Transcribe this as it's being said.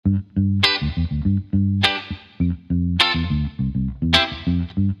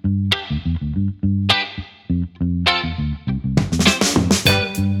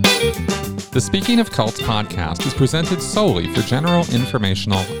The Speaking of Cults podcast is presented solely for general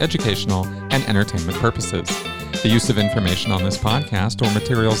informational, educational, and entertainment purposes. The use of information on this podcast or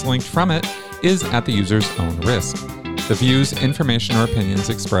materials linked from it is at the user's own risk. The views, information, or opinions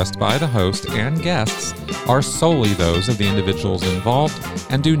expressed by the host and guests are solely those of the individuals involved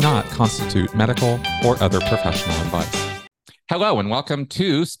and do not constitute medical or other professional advice. Hello and welcome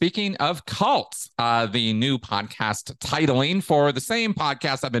to Speaking of Cults, the new podcast titling for the same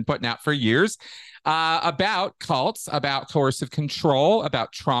podcast I've been putting out for years about cults, about coercive control,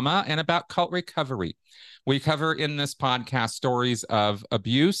 about trauma, and about cult recovery. We cover in this podcast stories of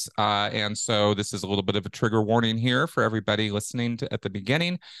abuse, and so this is a little bit of a trigger warning here for everybody listening at the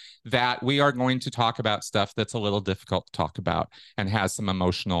beginning, that we are going to talk about stuff that's a little difficult to talk about and has some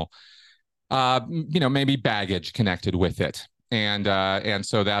emotional, maybe baggage connected with it. And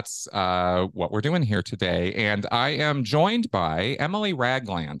so that's what we're doing here today. And I am joined by Emily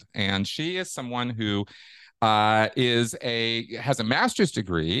Ragland, and she is someone who has a master's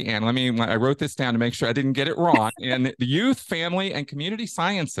degree. And I wrote this down to make sure I didn't get it wrong, in youth, family, and community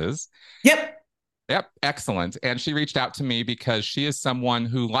sciences. Yep, excellent. And she reached out to me because she is someone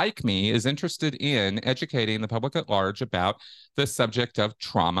who, like me, is interested in educating the public at large about the subject of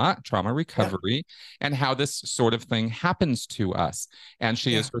trauma recovery, and how this sort of thing happens to us. And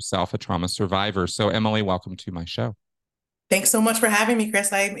she is herself a trauma survivor. So, Emily, welcome to my show. Thanks so much for having me,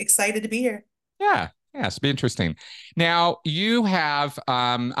 Chris. I'm excited to be here. Yeah, it's be interesting. Now, you have,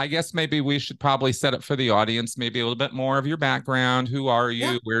 I guess maybe we should probably set up for the audience maybe a little bit more of your background. Who are you?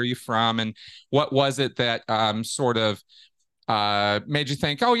 Yeah. Where are you from? And what was it that sort of made you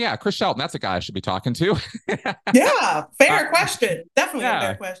think, oh, yeah, Chris Shelton, that's a guy I should be talking to? Yeah, fair question. Definitely a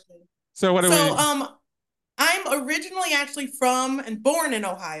fair question. So I'm originally actually from and born in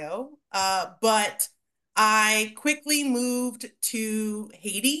Ohio, but I quickly moved to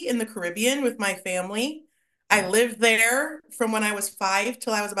Haiti in the Caribbean with my family. I lived there from when I was 5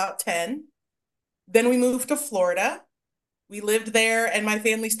 till I was about 10. Then we moved to Florida. We lived there, and my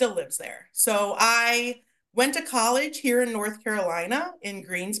family still lives there. So I went to college here in North Carolina in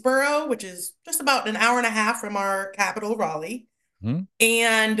Greensboro, which is just about an hour and a half from our capital, Raleigh. Mm-hmm.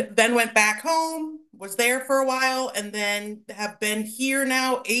 And then went back home, was there for a while, and then have been here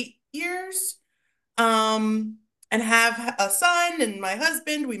now 8 years. And have a son and my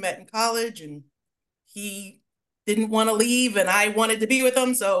husband. We met in college, and he didn't want to leave, and I wanted to be with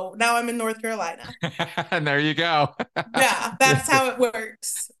him. So now I'm in North Carolina. And there you go. Yeah, that's how it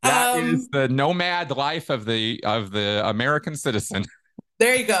works. That is the nomad life of the American citizen.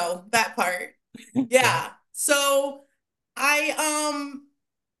 There you go. That part. Yeah. So I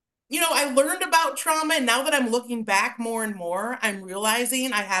learned about trauma, and now that I'm looking back more and more, I'm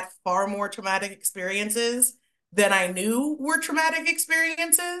realizing I had far more traumatic experiences than I knew were traumatic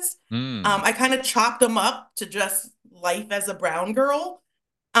experiences. I kind of chopped them up to just life as a brown girl.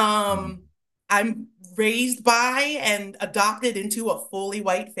 I'm raised by and adopted into a fully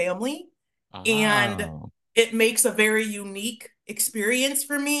white family. And it makes a very unique experience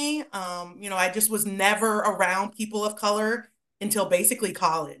for me. I just was never around people of color until basically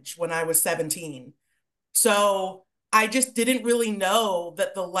college when I was 17. So I just didn't really know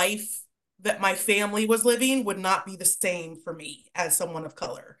that the life that my family was living would not be the same for me as someone of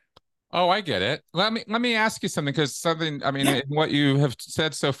color. Oh, I get it. Let me ask you something, because in what you have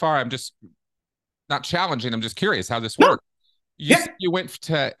said so far, I'm just not challenging. I'm just curious how this works. You went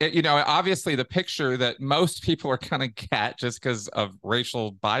to, obviously the picture that most people are going to get just because of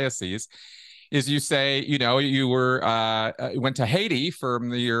racial biases is you say, you went to Haiti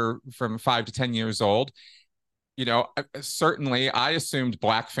from 5 to 10 years old. Certainly I assumed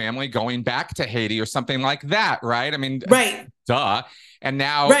Black family going back to Haiti or something like that, right? I mean, right. Duh. And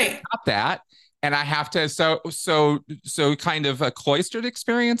now it's not that. And I have to, so kind of a cloistered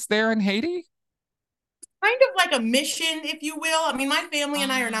experience there in Haiti? Kind of like a mission, if you will. I mean, my family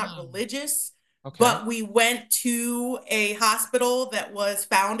and I are not religious. Okay. But we went to a hospital that was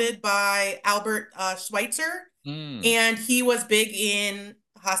founded by Albert Schweitzer, and he was big in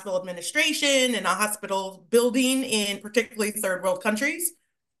hospital administration and a hospital building in particularly third world countries.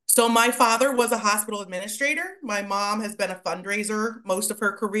 So my father was a hospital administrator. My mom has been a fundraiser most of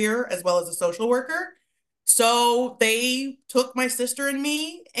her career, as well as a social worker. So they took my sister and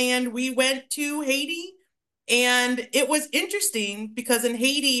me, and we went to Haiti. And it was interesting because in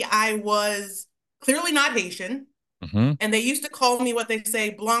Haiti, I was clearly not Haitian. Mm-hmm. And they used to call me what they say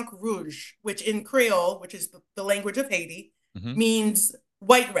Blanc Rouge, which in Creole, which is the language of Haiti, means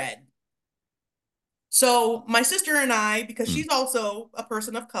white red. So my sister and I, because she's also a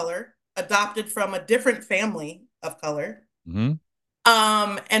person of color, adopted from a different family of color.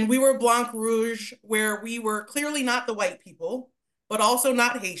 And we were Blanc Rouge, where we were clearly not the white people, but also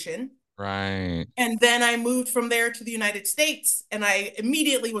not Haitian. Right. And then I moved from there to the United States, and I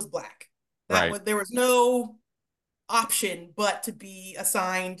immediately was black. Right. There was no option but to be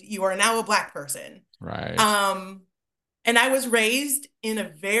assigned, you are now a black person. Right. Um, and I was raised in a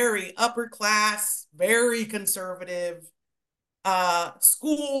very upper class, very conservative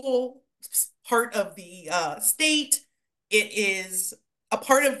school part of the state. It is a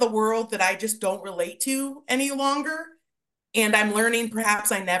part of the world that I just don't relate to any longer. And I'm learning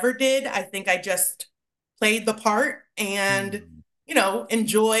perhaps I never did. I think I just played the part and, Mm.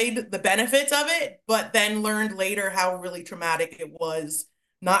 enjoyed the benefits of it, but then learned later how really traumatic it was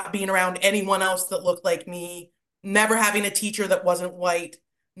not being around anyone else that looked like me, never having a teacher that wasn't white,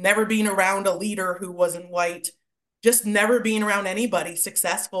 never being around a leader who wasn't white, just never being around anybody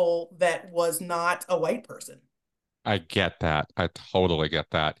successful that was not a white person. I get that. I totally get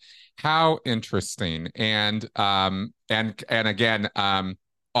that. How interesting. And again,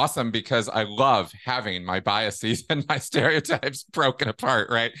 awesome because I love having my biases and my stereotypes broken apart,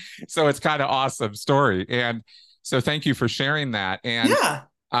 right? So it's kind of awesome story. And so thank you for sharing that. Yeah.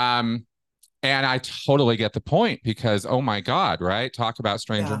 Um and I totally get the point because oh my God, right? Talk about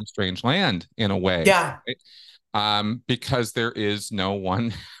stranger Yeah. in a strange land in a way. Yeah. Right? Because there is no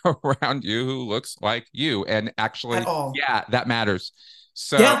one around you who looks like you. And At actually, all. yeah, that matters.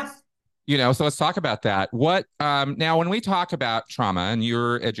 So, Yeah. so let's talk about that. What now, when we talk about trauma, and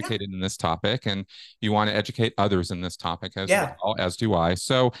you're Yeah. educated in this topic, and you want to educate others in this topic as Yeah. well, as do I.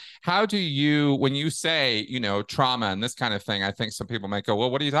 So, how do you, when you say, trauma and this kind of thing, I think some people might go, well,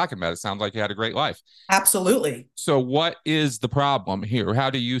 what are you talking about? It sounds like you had a great life. Absolutely. So, what is the problem here? How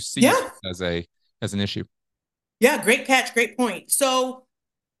do you see Yeah. this as an issue? Yeah. Great catch. Great point. So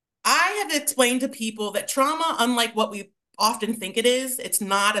I have explained to people that trauma, unlike what we often think it is, it's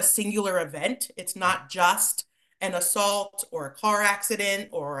not a singular event. It's not just an assault or a car accident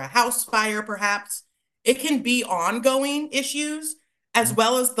or a house fire, perhaps. It can be ongoing issues as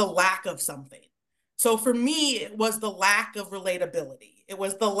well as the lack of something. So for me, it was the lack of relatability. It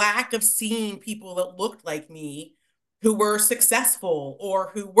was the lack of seeing people that looked like me who were successful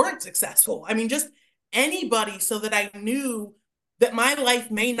or who weren't successful. I mean, just anybody so that I knew that my life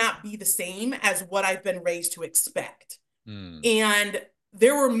may not be the same as what I've been raised to expect. Mm. And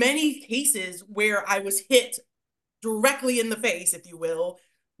there were many cases where I was hit directly in the face, if you will,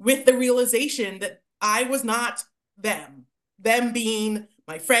 with the realization that I was not them. Them being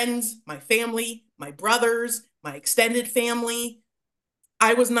my friends, my family, my brothers, my extended family.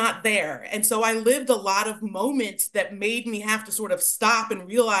 I was not there. And so I lived a lot of moments that made me have to sort of stop and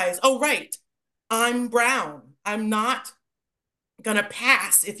realize, oh, right, I'm brown. I'm not gonna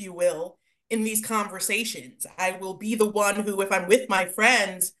pass, if you will, in these conversations. I will be the one who, if I'm with my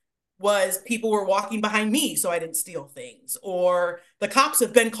friends, was people were walking behind me so I didn't steal things, or the cops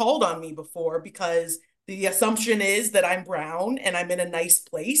have been called on me before because the assumption is that I'm brown and I'm in a nice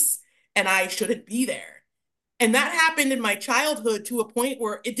place and I shouldn't be there. And that happened in my childhood to a point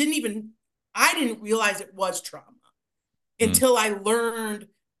where I didn't realize it was trauma Mm. until I learned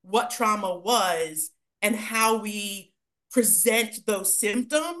what trauma was and how we present those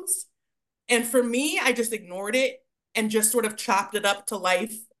symptoms. And for me, I just ignored it and just sort of chopped it up to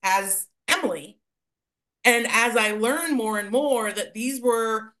life as Emily. And as I learned more and more that these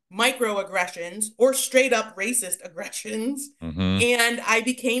were microaggressions or straight up racist aggressions, Hmm. and I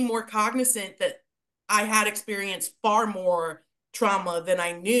became more cognizant that I had experienced far more trauma than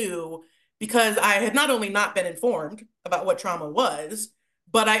I knew because I had not only not been informed about what trauma was,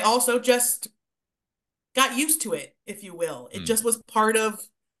 but I also just got used to it, if you will. It Mm. just was part of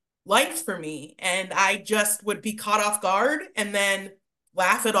life for me. And I just would be caught off guard and then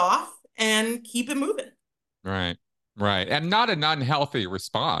laugh it off and keep it moving. Right. Right. And not an unhealthy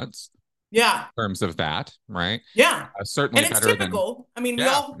response Yeah. in terms of that, right? Yeah. Certainly And it's better than, typical. I mean, we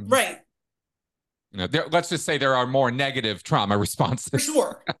yeah. all, Mhm. right. Let's just say there are more negative trauma For responses,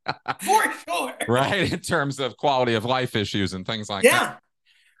 sure. For sure. right? In terms of quality of life issues and things like that.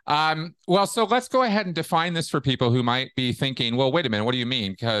 Yeah. Well, so let's go ahead and define this for people who might be thinking, well, wait a minute, what do you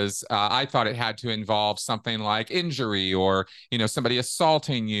mean? Because I thought it had to involve something like injury or, somebody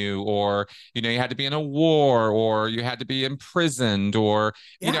assaulting you or, you had to be in a war or you had to be imprisoned or,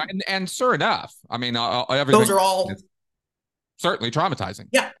 Yeah. and sure enough, I mean, Those everything are all, is certainly traumatizing,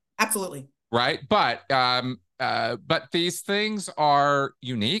 yeah, absolutely. right? But these things are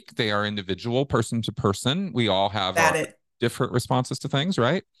unique. They are individual, person to person. We all have our That it. different responses to things,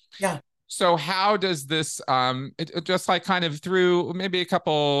 right? Yeah. So how does this just like kind of through maybe a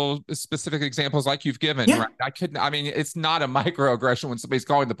couple specific examples like you've given, Yeah. right? I mean, it's not a microaggression when somebody's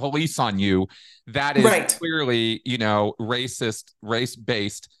calling the police on you. That is Right. clearly, racist,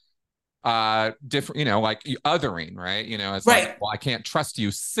 race-based, different, like othering, right? It's like, Right. well, I can't trust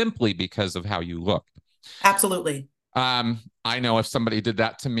you simply because of how you look. Absolutely. I know if somebody did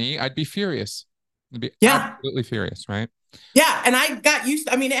that to me, I'd be furious. I'd be Yeah. absolutely furious, right? Yeah. And I got used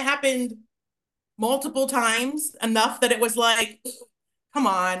to, I mean, it happened multiple times enough that it was like, come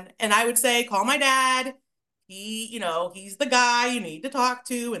on. And I would say, call my dad. He's the guy you need to talk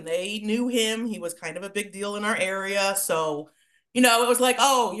to. And they knew him. He was kind of a big deal in our area. So, it was like,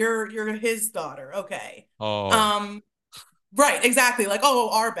 oh, you're his daughter. Okay. Oh, Um, right, exactly. Like, oh,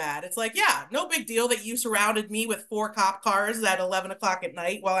 our bad. It's like, yeah, no big deal that you surrounded me with 4 cop cars at 11 o'clock at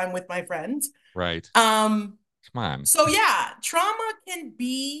night while I'm with my friends. right. Um, Come on. so yeah, trauma can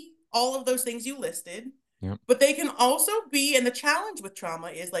be all of those things you listed, Yep. but they can also be, and the challenge with trauma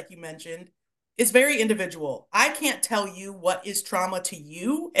is, like you mentioned, is very individual. I can't tell you what is trauma to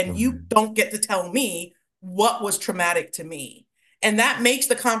you, and you Mhm. don't get to tell me what was traumatic to me. And that makes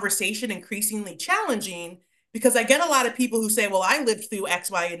the conversation increasingly challenging because I get a lot of people who say, well, I lived through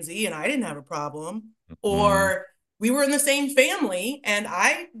X, Y, and Z and I didn't have a problem. Mhm. Or we were in the same family and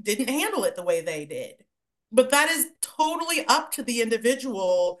I didn't handle it the way they did. But that is totally up to the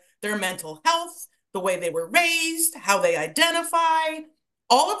individual, their mental health, the way they were raised, how they identify.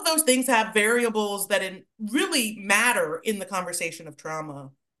 All of those things have variables that really matter in the conversation of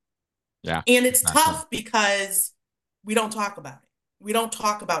trauma. Yeah, And it's exactly. tough because we don't talk about it. We don't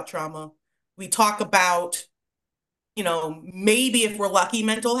talk about trauma. We talk about, maybe if we're lucky,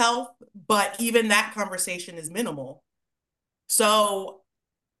 mental health, but even that conversation is minimal. So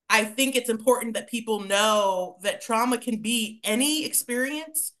I think it's important that people know that trauma can be any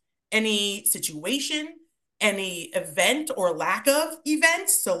experience, any situation, any event or lack of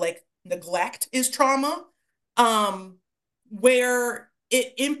events. So, like, neglect is trauma, um, where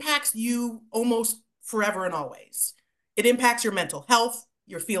it impacts you almost forever and always. It impacts your mental health,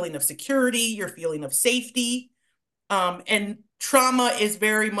 your feeling of security, your feeling of safety. And trauma is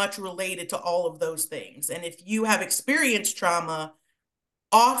very much related to all of those things. And if you have experienced trauma,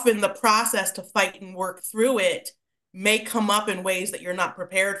 often the process to fight and work through it may come up in ways that you're not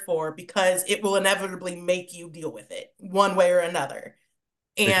prepared for because it will inevitably make you deal with it one way or another.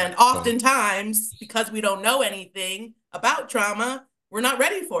 And Exactly. oftentimes, because we don't know anything about trauma, we're not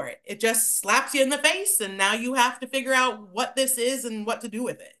ready for it. It just slaps you in the face, and now you have to figure out what this is and what to do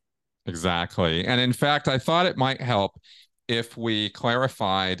with it. Exactly. And in fact, I thought it might help if we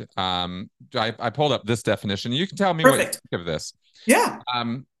clarified. I pulled up this definition. You can tell me what you Perfect. think of this. Yeah,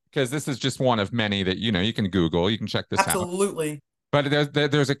 Because this is just one of many that you can Google, you can check this out. absolutely. But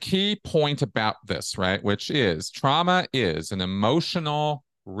there's a key point about this, right? Which is trauma is an emotional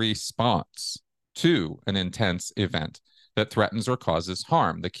response to an intense event that threatens or causes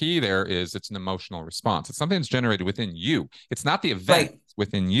harm. The key there is it's an emotional response. It's something that's generated within you. It's not the event, Right. it's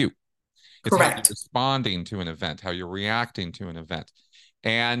within you. It's how you're Correct. responding to an event, how you're reacting to an event.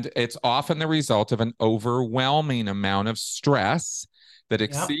 And it's often the result of an overwhelming amount of stress that Yep.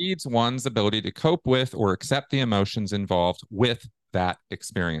 exceeds one's ability to cope with or accept the emotions involved with that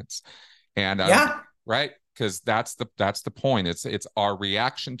experience. And Yeah. right, because that's the point. It's our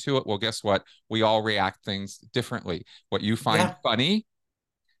reaction to it. Well, guess what? We all react things differently. What you find Yeah. funny,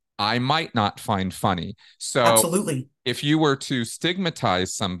 I might not find funny. So Absolutely. if you were to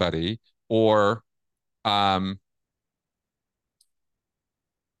stigmatize somebody or um,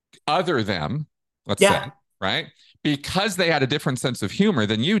 other them, let's say, Yeah. right, because they had a different sense of humor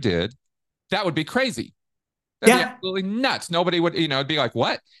than you did, that would be crazy. That'd be Yeah. absolutely nuts. Nobody would, it'd be like,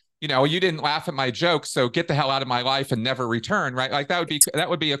 what? You didn't laugh at my joke, so get the hell out of my life and never return, right? Like that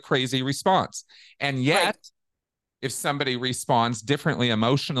would be a crazy response. And Right. yet, if somebody responds differently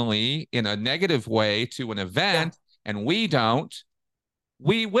emotionally in a negative way to an Yeah. event, and we don't,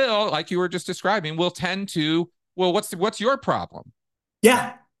 we will, like you were just describing, will tend to, well, what's your problem? Right?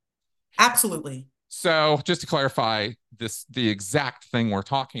 Yeah. Absolutely. So just to clarify the exact thing we're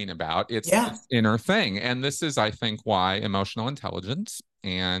talking about, it's Yeah. this inner thing. And this is, I think, why emotional intelligence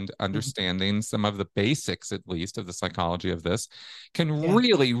and Mhm. understanding some of the basics, at least, of the psychology of this can Yeah.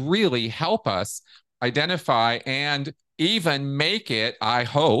 really, really help us identify and even make it, I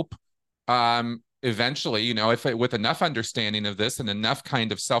hope, eventually, if with enough understanding of this and enough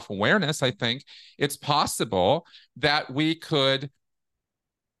kind of self-awareness, I think it's possible that we could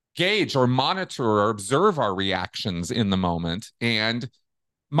gauge or monitor or observe our reactions in the moment and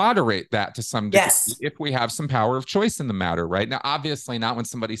moderate that to some degree Yes. if we have some power of choice in the matter, right? Now, obviously, not when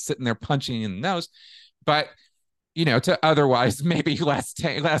somebody's sitting there punching you in the nose, but to otherwise maybe less,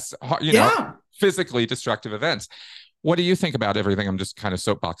 Yeah. physically destructive events. What do you think about everything I'm just kind of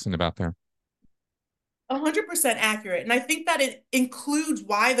soapboxing about there? 100% accurate. And I think that it includes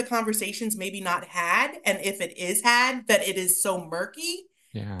why the conversation's maybe not had, and if it is had, that it is so murky.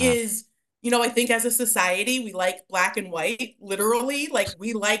 Yeah. Is, I think as a society, we like black and white, literally. Like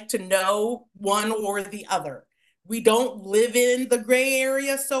we like to know one or the other. We don't live in the gray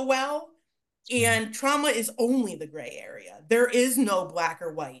area so well. And trauma is only the gray area. There is no black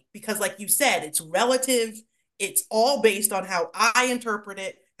or white because, like you said, it's relative. It's all based on how I interpret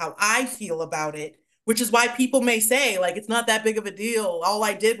it, how I feel about it, which is why people may say, like, it's not that big of a deal. All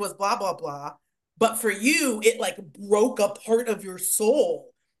I did was blah, blah, blah. But for you, it like broke a part of your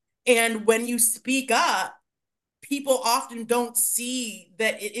soul. And when you speak up, people often don't see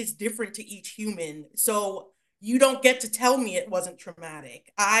that it is different to each human. So you don't get to tell me it wasn't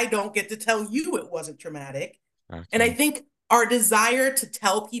traumatic. I don't get to tell you it wasn't traumatic. And I Okay. think our desire to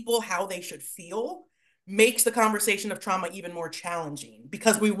tell people how they should feel makes the conversation of trauma even more challenging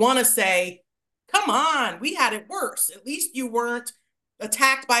because we want to say, come on, we had it worse. At least you weren't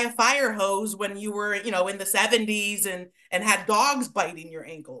attacked by a fire hose when you were, in the 70s and had dogs biting your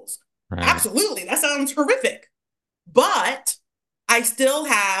ankles. Right. Absolutely. That sounds horrific. But I still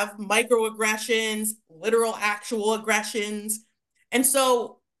have microaggressions, literal actual aggressions. And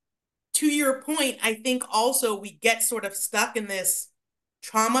so, to your point, I think also we get sort of stuck in this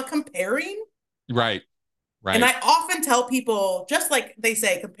trauma comparing. Right. And Right. I often tell people, just like they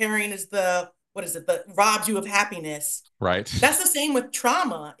say, comparing is what is it, that robs you of happiness. Right. That's the same with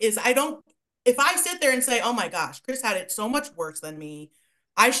trauma, is I don't, if I sit there and say, oh my gosh, Chris had it so much worse than me,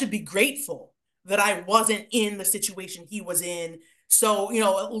 I should be grateful that I wasn't in the situation he was in. So,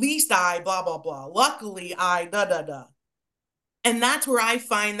 at least I blah, blah, blah. Luckily, I da, da, da. And that's where I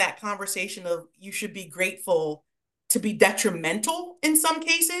find that conversation of you should be grateful to be detrimental in some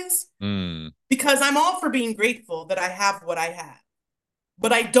cases, Mm, because I'm all for being grateful that I have what I have.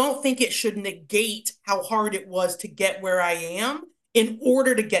 But I don't think it should negate how hard it was to get where I am in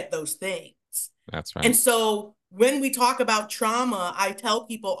order to get those things. that's And right. so when we talk about trauma, I tell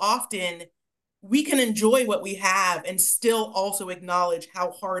people often we can enjoy what we have and still also acknowledge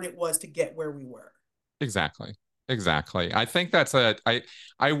how hard it was to get where we were. Exactly. Exactly. I think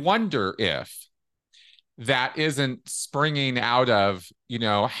I wonder if that isn't springing out of,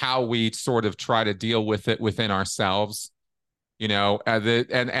 how we sort of try to deal with it within ourselves,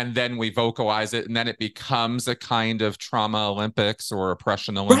 and then we vocalize it and then it becomes a kind of trauma Olympics or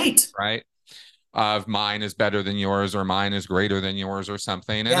oppression Olympics, Right. right? Of mine is better than yours or mine is greater than yours or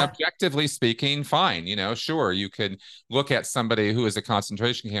something. And Yeah. objectively speaking, fine. Sure, you could look at somebody who is a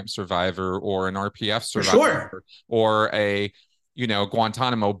concentration camp survivor or an RPF For sure. survivor or a,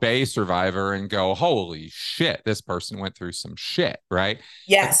 Guantanamo Bay survivor and go, holy shit, this person went through some shit, right? But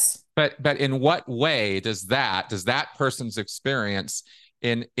Yes. but in what way does that person's experience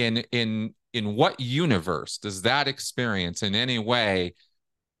in what universe does that experience in any way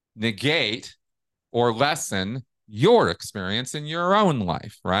negate or lessen your experience in your own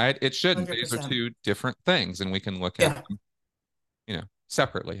life, right? It shouldn't. These are 100%. two different things, and we can look at Yeah. them,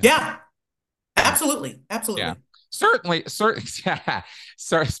 separately, I think. Yeah. Yeah. Absolutely. Yeah. Absolutely. Certainly. Yeah.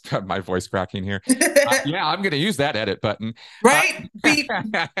 Sorry, my voice cracking here. Yeah, I'm going to use that edit button. Uh, Right? Beep.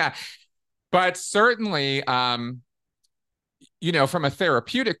 but certainly, from a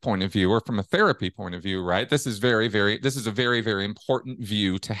therapeutic point of view or from a therapy point of view, right? This is a very, very important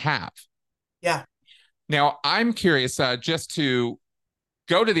view to have. Yeah. Now, I'm curious, just to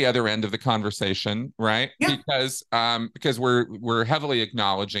go to the other end of the conversation, right? Yeah. Because we're heavily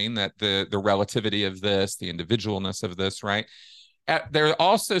acknowledging that the relativity of this, the individualness of this, right? There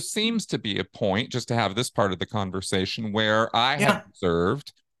also seems to be a point, just to have this part of the conversation, where I have Yeah.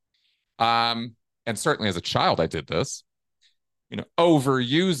 observed, and certainly as a child, I did this,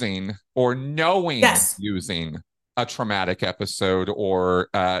 overusing or knowing Yes. using a traumatic episode or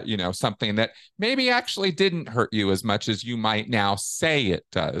something that maybe actually didn't hurt you as much as you might now say it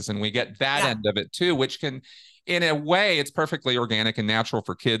does, and we get that Yeah. end of it too, which can, in a way, it's perfectly organic and natural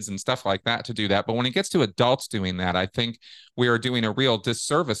for kids and stuff like that to do that, but when it gets to adults doing that, I think we are doing a real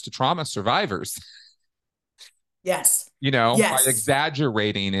disservice to trauma survivors. Yes. By Yes.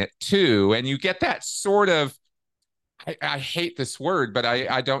 exaggerating it too, and you get that sort of, I hate this word, but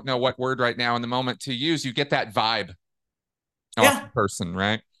I don't know what word right now in the moment to use. You get that vibe off the Yeah. person,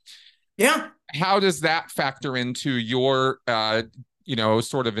 right? Yeah. How does that factor into your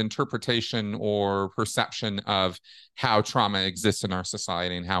sort of interpretation or perception of how trauma exists in our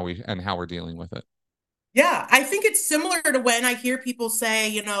society and how we're dealing with it. Yeah, I think it's similar to when I hear people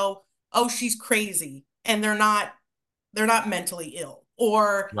say, oh, she's crazy, and they're not mentally ill.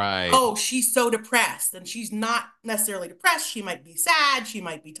 Or, Right. oh, she's so depressed, and she's not necessarily depressed. She might be sad, she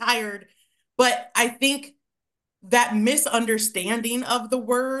might be tired. But I think that misunderstanding of the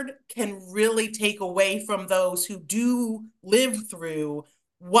word can really take away from those who do live through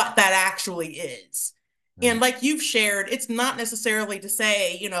what that actually is. And Right. like you've shared, it's not necessarily to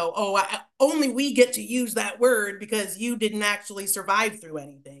say, oh, only we get to use that word because you didn't actually survive through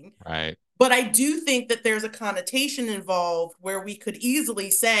anything. Right. But I do think that there's a connotation involved where we could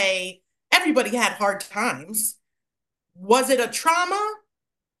easily say everybody had hard times. Was it a trauma?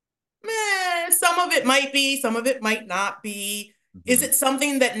 Some of it might be, some of it might not be. Is Mm-hmm. it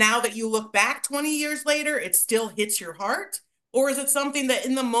something that now that you look back 20 years later, it still hits your heart? Or is it something that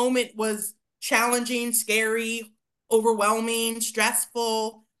in the moment was challenging, scary, overwhelming,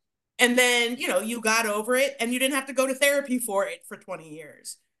 stressful? And then, you got over it and you didn't have to go to therapy for it for 20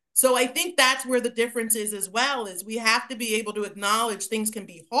 years. So I think that's where the difference is as well, is we have to be able to acknowledge things can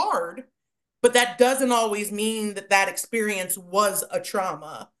be hard, but that doesn't always mean that that experience was a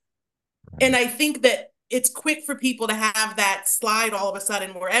trauma. And Right. I think that it's quick for people to have that slide all of a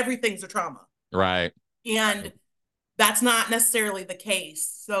sudden where everything's a trauma. Right. And that's not necessarily the case.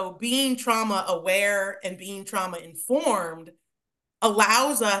 So being trauma aware and being trauma informed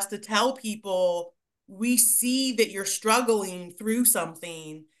allows us to tell people we see that you're struggling through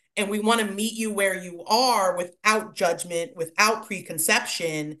something and we want to meet you where you are without judgment, without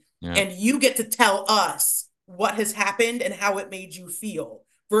preconception. Yeah. And you get to tell us what has happened and how it made you feel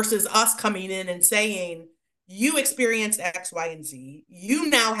versus us coming in and saying, you experienced X, Y, and Z. You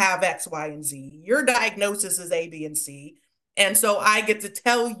now have X, Y, and Z. Your diagnosis is A, B, and C. And so I get to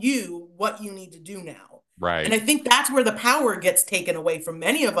tell you what you need to do now. And Right. I think that's where the power gets taken away from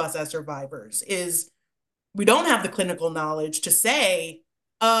many of us as survivors is we don't have the clinical knowledge to say,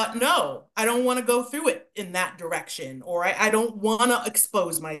 no, I don't want to go through it in that direction, or I don't want to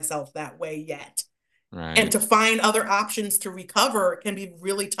expose myself that way yet. And Right. to find other options to recover can be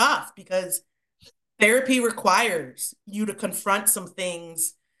really tough because therapy requires you to confront some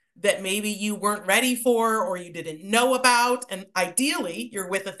things that maybe you weren't ready for or you didn't know about. And ideally, you're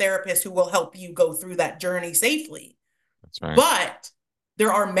with a therapist who will help you go through that journey safely. That's right. But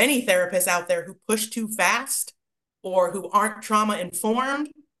there are many therapists out there who push too fast or who aren't trauma informed.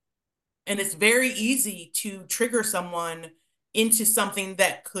 And it's very easy to trigger someone into something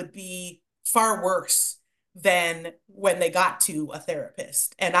that could be far worse than when they got to a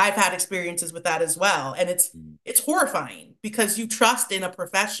therapist. And I've had experiences with that as well. And it's Mm. it's horrifying because you trust in a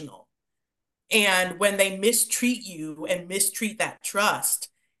professional. And when they mistreat you and mistreat that trust,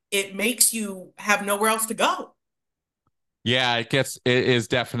 it makes you have nowhere else to go. Yeah, it is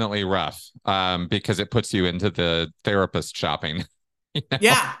definitely rough, because it puts you into the therapist shopping, you know,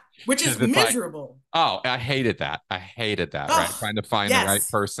 Yeah, which is because it's like, miserable. oh, I hated that. I hated that, right? Oh, Trying to find the right yes,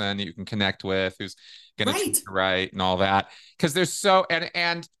 person you can connect with, who's going to treat right. you right and all that. Because there's so, and,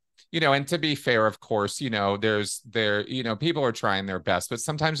 and to be fair, of course, people are trying their best, but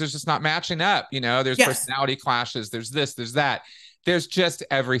sometimes there's just not matching up. There's Yes. personality clashes. There's this, there's that. There's just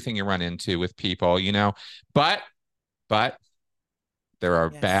everything you run into with people. But, but there are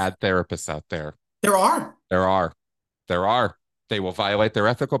Yes. bad therapists out there. There are. There are. There are. They will violate their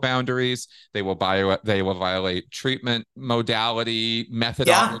ethical boundaries. They will violate treatment modality Yeah.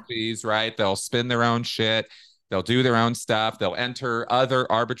 methodologies, right? They'll spin their own shit. They'll do their own stuff. They'll enter other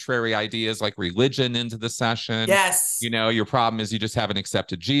arbitrary ideas like religion into the session. Yes. Your problem is you just haven't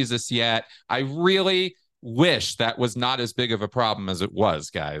accepted Jesus yet. I really wish that was not as big of a problem as it was,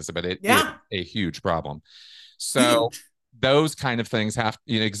 guys, but it is Yeah. a huge problem. So Huge. those kind of things have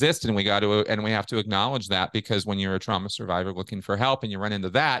exist, and we have to acknowledge that, because when you're a trauma survivor looking for help and you run into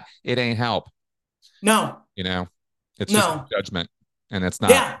that, it ain't help. No. you know it's just No. judgment, and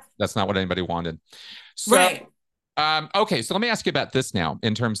Yeah. that's not what anybody wanted. So Right. okay, so let me ask you about this now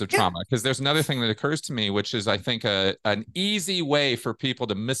in terms of Yeah. trauma, because there's another thing that occurs to me, which is, I think, an easy way for people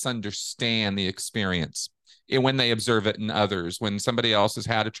to misunderstand the experience when they observe it in others. When somebody else has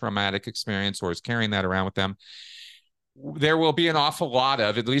had a traumatic experience or is carrying that around with them, there will be an awful lot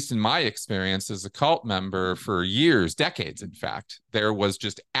of, at least in my experience as a cult member for years, decades, in fact, there was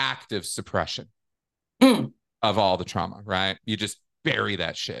just active suppression Mm. of all the trauma, right? You just bury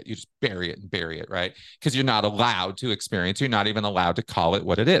that shit. You just bury it and bury it, right? Because you're not allowed to experience, you're not even allowed to call it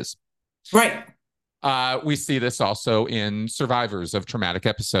what it is. Right. We see this also in survivors of traumatic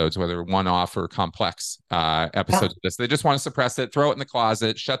episodes, whether one-off or complex episodes Yeah. of this. They just want to suppress it, throw it in the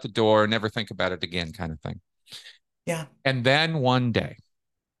closet, shut the door, never think about it again, kind of thing. Yeah. And then one day,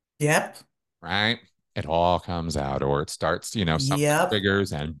 Yep. right, it all comes out, or it starts, something Yep.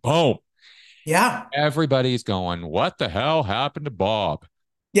 triggers, and boom, Yeah. everybody's going, "What the hell happened to Bob?"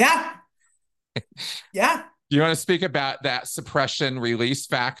 Yeah. Yeah. Do you want to speak about that suppression release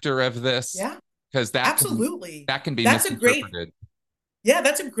factor of this? Yeah. Because that can Absolutely. that can be That's a great, misinterpreted. yeah,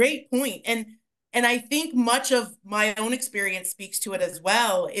 that's a great point. And I think much of my own experience speaks to it as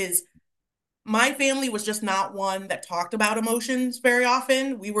well, is my family was just not one that talked about emotions very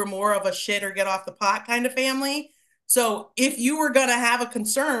often. We were more of a shit or get off the pot kind of family. So if you were going to have a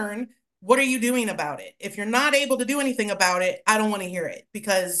concern, what are you doing about it? If you're not able to do anything about it, I don't want to hear it,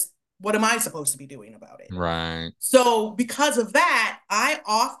 because what am I supposed to be doing about it? Right. So, because of that, I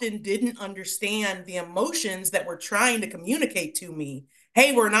often didn't understand the emotions that were trying to communicate to me.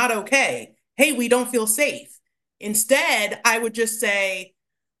 Hey, we're not okay. Hey, we don't feel safe. Instead, I would just say,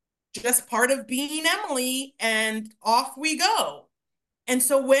 just part of being Emily, and off we go. And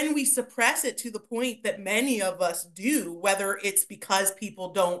so when we suppress it to the point that many of us do, whether it's because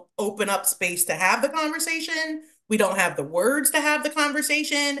people don't open up space to have the conversation, we don't have the words to have the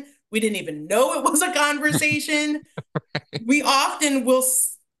conversation, we didn't even know it was a conversation, we often will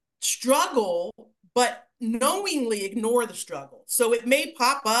struggle, but knowingly ignore the struggle. So it may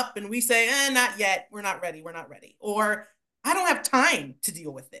pop up and we say, not yet, we're not ready, we're not ready. Or I don't have time to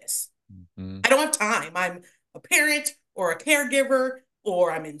deal with this. Mm-hmm. I don't have time. I'm a parent or a caregiver,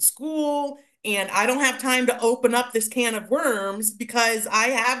 or I'm in school, and I don't have time to open up this can of worms because I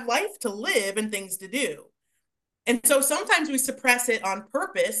have life to live and things to do. And so sometimes we suppress it on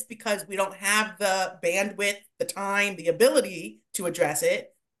purpose because we don't have the bandwidth, the time, the ability to address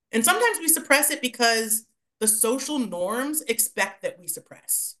it. And sometimes we suppress it because the social norms expect that we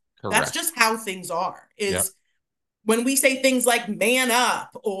suppress. That's Correct. just how things are. Yep. Is when we say things like man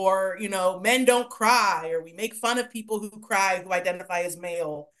up, or men don't cry, or we make fun of people who cry who identify as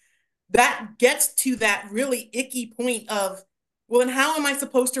male, that gets to that really icky point of, well, then how am I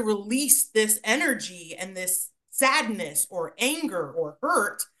supposed to release this energy and this sadness or anger or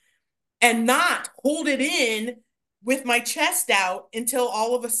hurt, and not hold it in with my chest out until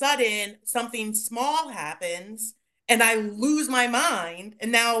all of a sudden something small happens and I lose my mind,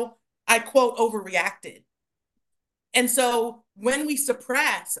 and now I quote overreacted. And so when we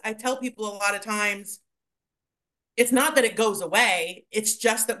suppress, I tell people a lot of times, it's not that it goes away, it's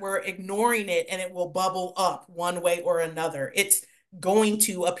just that we're ignoring it and it will bubble up one way or another. It's going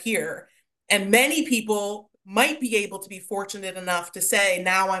to appear. And many people might be able to be fortunate enough to say,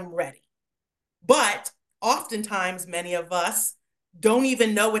 now I'm ready. But oftentimes, many of us don't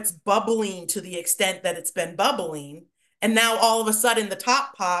even know it's bubbling to the extent that it's been bubbling. And now all of a sudden, the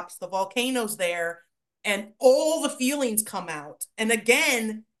top pops, the volcano's there, and all the feelings come out. And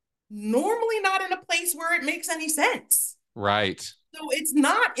again, normally not in a place where it makes any sense. Right. So it's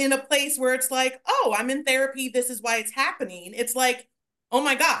not in a place where it's like, oh, I'm in therapy, this is why it's happening. It's like, oh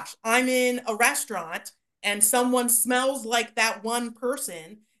my gosh, I'm in a restaurant and someone smells like that one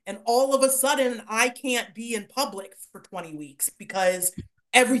person, and all of a sudden I can't be in public for 20 weeks because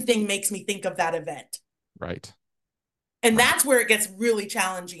everything makes me think of that event. Right. And Right. that's where it gets really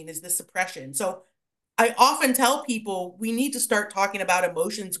challenging, is the suppression. So I often tell people we need to start talking about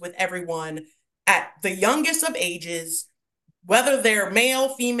emotions with everyone at the youngest of ages, whether they're male,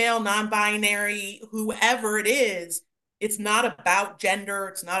 female, non-binary, whoever it is. It's not about gender,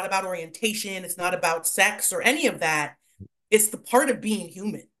 it's not about orientation, it's not about sex or any of that. It's the part of being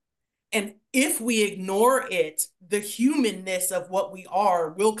human. And if we ignore it, the humanness of what we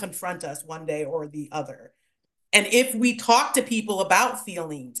are will confront us one day or the other. And if we talk to people about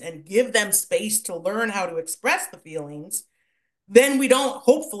feelings and give them space to learn how to express the feelings, then we don't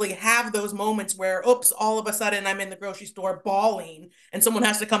hopefully have those moments where, oops, all of a sudden I'm in the grocery store bawling and someone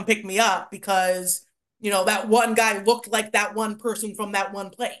has to come pick me up because, that one guy looked like that one person from that one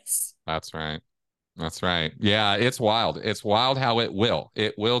place. That's right. That's right. Yeah, it's wild. It's wild how it will.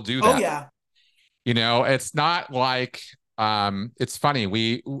 It will do Oh, that. yeah. It's not like it's funny.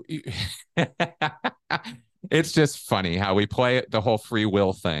 We it's just funny how we play the whole free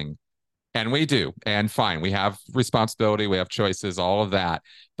will thing. And we do. And fine, we have responsibility, we have choices, all of that.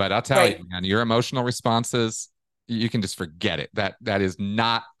 But I'll tell you, Right. man, your emotional responses, you can just forget it. That is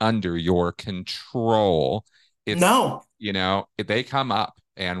not under your control. It's, No. they come up.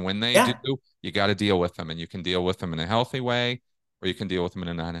 And when they do, Yeah. you got to deal with them. And you can deal with them in a healthy way, or you can deal with them in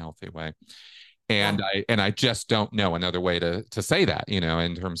an unhealthy way. And Yeah. I just don't know another way to say that,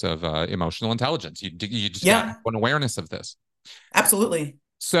 in terms of emotional intelligence. You just got to have Yeah. an awareness of this. Absolutely.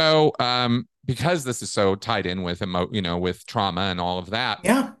 So, because this is so tied in with with trauma and all of that,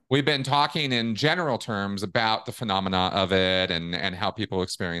 Yeah. we've been talking in general terms about the phenomena of it and how people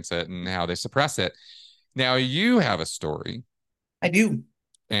experience it and how they suppress it. Now, you have a story, I do.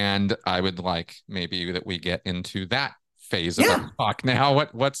 and I would like maybe that we get into that phase of our Yeah. talk now.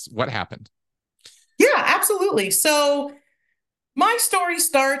 What happened? Yeah, absolutely. So my story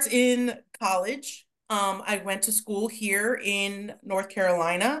starts in college. I went to school here in North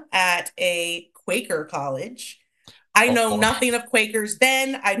Carolina at a Quaker college. I Oh know boy. nothing of Quakers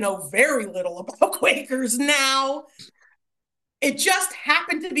then. I know very little about Quakers now. It just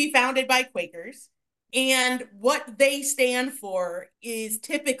happened to be founded by Quakers. And what they stand for is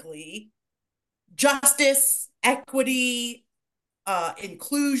typically justice, equity,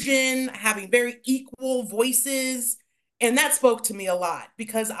 inclusion, having very equal voices. And that spoke to me a lot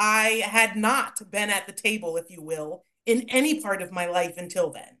because I had not been at the table, if you will, in any part of my life until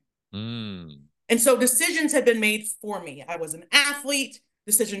then. Mm, And so decisions had been made for me. I was an athlete,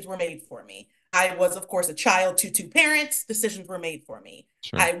 decisions were made for me. I was, of course, a child to two parents, decisions were made for me.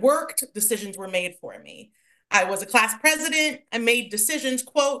 sure. I worked, decisions were made for me. I was a class president, I made decisions,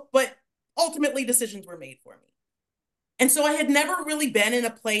 quote, but ultimately decisions were made for me. And so I had never really been in a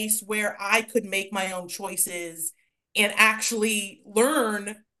place where I could make my own choices and actually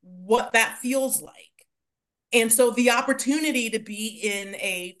learn what that feels like. And so the opportunity to be in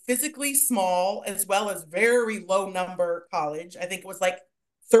a physically small as well as very low number college, I think it was like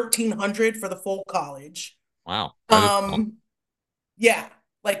 1,300 for the full college. Wow. That is cool. Um, yeah,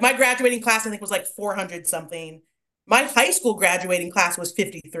 like my graduating class, I think was like 400 something. My high school graduating class was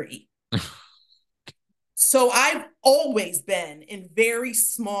 53. So I've always been in very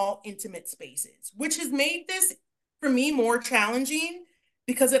small, intimate spaces, which has made this for me more challenging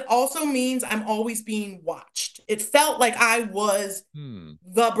because it also means I'm always being watched. It felt like I was Hmm.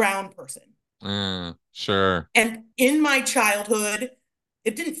 the brown person. Sure. And in my childhood,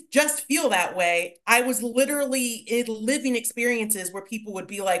 it didn't just feel that way. I was literally in living experiences where people would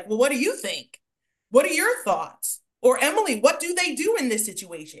be like, well, what do you think? What are your thoughts? Or Emily, what do they do in this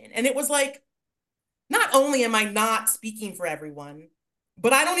situation? And it was like, not only am I not speaking for everyone,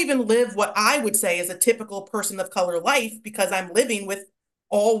 but I don't even live what I would say is a typical person of color life because I'm living with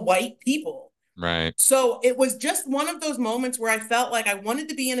all white people. Right. So it was just one of those moments where I felt like I wanted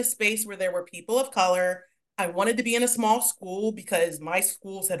to be in a space where there were people of color. I wanted to be in a small school because my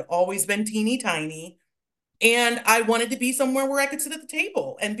schools had always been teeny tiny. And I wanted to be somewhere where I could sit at the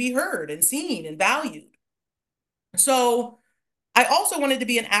table and be heard and seen and valued. So I also wanted to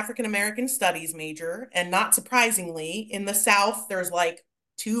be an African American studies major. And not surprisingly, in the South, there's like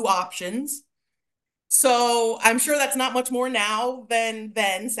two options. So I'm sure that's not much more now than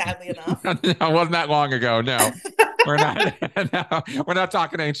then, sadly enough. No, it wasn't that long ago. No, we're not. No, we're not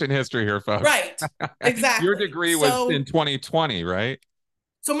talking ancient history here, folks. Right. Your Exactly. degree was in 2020, right?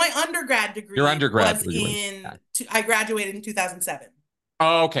 So my undergrad Your degree undergrad was degree was. Yeah. I graduated in 2007.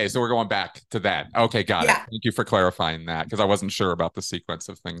 Oh, okay, so we're going back to that. Okay, got it. Yeah. Thank you for clarifying that because I wasn't sure about the sequence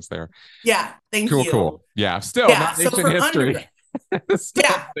of things there. Yeah. Thank Cool, you. cool. Yeah, still Yeah. not So ancient for history. undergrad, Still yeah.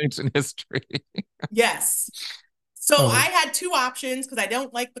 not ancient history. Yes. So I Oh, had two options because I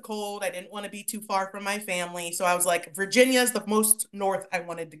don't like the cold. I didn't want to be too far from my family. So I was like, Virginia's the most north I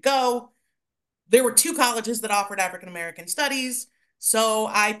wanted to go. There were two colleges that offered African American studies. So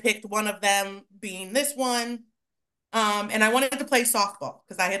I picked one of them being this one. And I wanted to play softball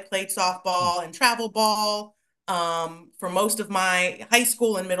because I had played softball and travel ball for most of my high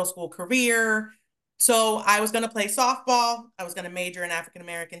school and middle school career. So I was going to play softball. I was going to major in African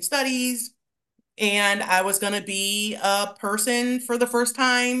American studies. And I was going to be a person for the first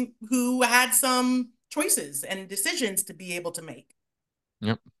time who had some choices and decisions to be able to make.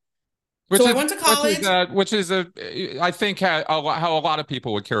 yep. So I went to college Which is a I think how a lot of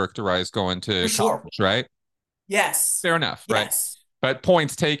people would characterize going for to sure. college, right? Yes. Fair enough, right? Yes. But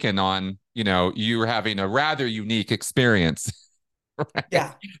points taken on, you having a rather unique experience, right?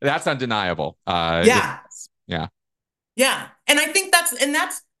 Yeah. That's undeniable. Yeah. Yeah, Yeah. And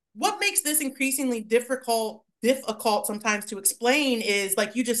that's what makes this increasingly difficult sometimes to explain is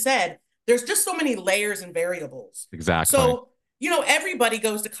like you just said, there's just so many layers and variables. exactly. So, everybody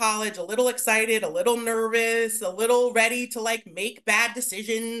goes to college a little excited, a little nervous, a little ready to like make bad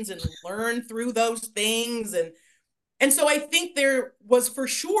decisions and learn through those things. And so I think there was for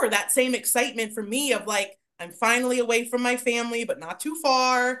sure that same excitement for me of like, I'm finally away from my family, but not too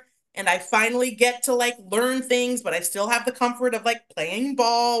far. and I finally get to like learn things, but I still have the comfort of like playing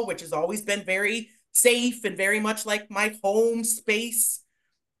ball, which has always been very safe and very much like my home space.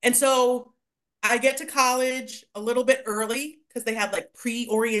 And so I get to college a little bit early because they had like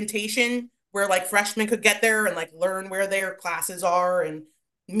pre-orientation where like freshmen could get there and like learn where their classes are and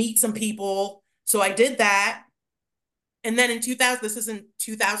meet some people. So I did that. And then in 2000, this is in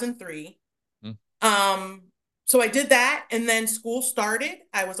 2003. Mm. Um, so I did that, and then school started.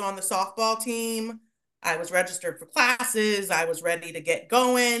 I was on the softball team. I was registered for classes. I was ready to get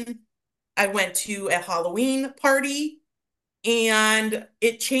going. I went to a Halloween party, and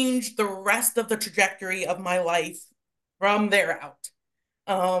it changed the rest of the trajectory of my life from there out.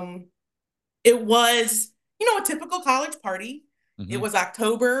 Um, it was, a typical college party. It Mm-hmm. was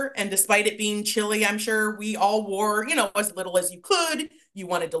October, and despite it being chilly, I'm sure we all wore, as little as you could. You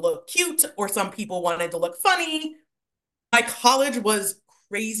wanted to look cute, or some people wanted to look funny. My college was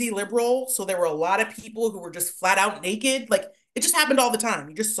crazy liberal, so there were a lot of people who were just flat out naked. Like it just happened all the time.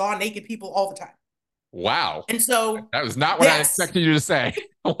 You just saw naked people all the time. Wow. And so, That was not what I yes, expected you to say.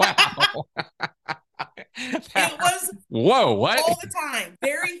 Wow. it was Whoa, what? all the time.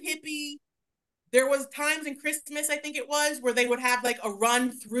 Very hippie. There was times in Christmas, I think it was, where they would have like a run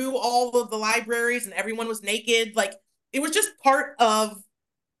through all of the libraries and everyone was naked. Like it was just part of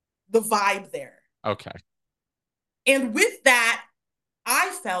the vibe there. Okay. And with that,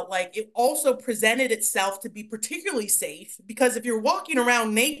 I felt like it also presented itself to be particularly safe because if you're walking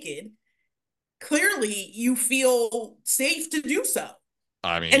around naked, clearly you feel safe to do so.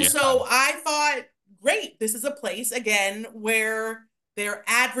 I mean, And yeah. so I thought, great, this is a place again where they're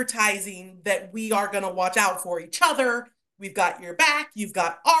advertising that we are going to watch out for each other. We've got your back, you've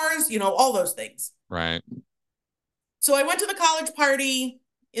got ours, all those things. Right. So I went to the college party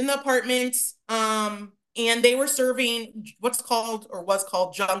in the apartment, and they were serving what's called or was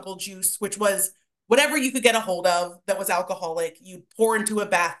called jungle juice, which was whatever you could get a hold of that was alcoholic. You'd pour into a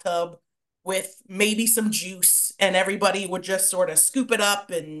bathtub with maybe some juice, and everybody would just sort of scoop it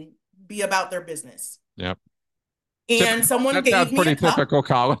up and be about their business. Yep. And Typical. someone That sounds gave me a pretty cup. typical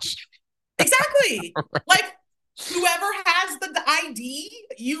college. Exactly. Like whoever has the ID,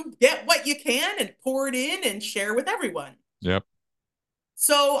 you get what you can and pour it in and share with everyone. Yep.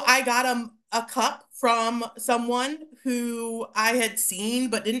 So I got a cup from someone who I had seen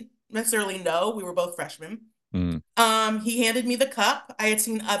but didn't necessarily know. We were both freshmen. Mm. He handed me the cup. I had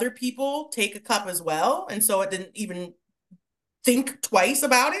seen other people take a cup as well, and so I didn't even think twice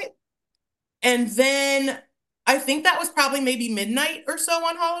about it. And then I think that was probably maybe midnight or so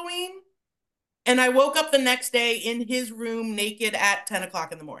on Halloween. And I woke up the next day in his room naked at 10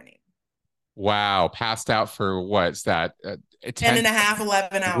 o'clock in the morning. Wow. Passed out for what's that? 10 10? and a half,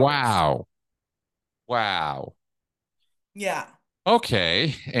 11 hours. Wow. Wow. Yeah.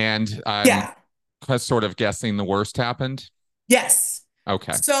 Okay. And I'm Yeah. sort of guessing the worst happened. Yes.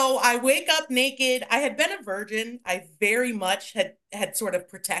 Okay. So I wake up naked. I had been a virgin. I very much had sort of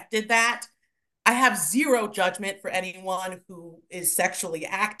protected that. I have zero judgment for anyone who is sexually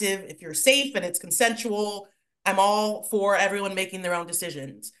active. If you're safe and it's consensual, I'm all for everyone making their own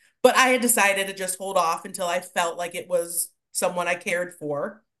decisions. But I had decided to just hold off until I felt like it was someone I cared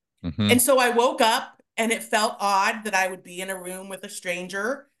for. Mm-hmm. And so I woke up and it felt odd that I would be in a room with a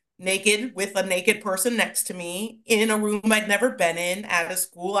stranger, naked, with a naked person next to me, in a room I'd never been in at a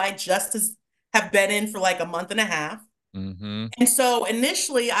school I just have been in for like a month and a half. Mm-hmm. And so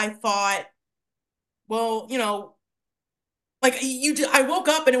initially I thought, well, like I woke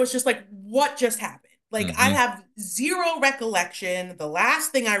up and it was just like, what just happened? Like I Mm-hmm. have zero recollection. The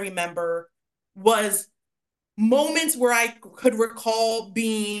last thing I remember was moments where I could recall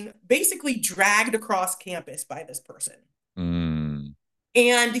being basically dragged across campus by this person. Mm.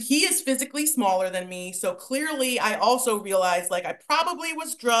 And he is physically smaller than me. So clearly, I also realized like I probably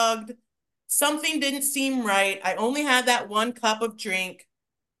was drugged. Something didn't seem right. I only had that one cup of drink.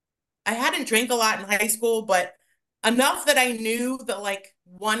 I hadn't drank a lot in high school, but enough that I knew that like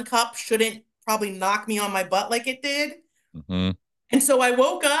one cup shouldn't probably knock me on my butt like it did. Mm-hmm. And so I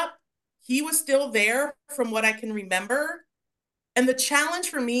woke up. He was still there from what I can remember. And the challenge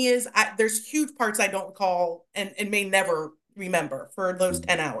for me is there's huge parts I don't recall and may never remember for those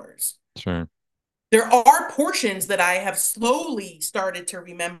 10 hours. Sure. There are portions that I have slowly started to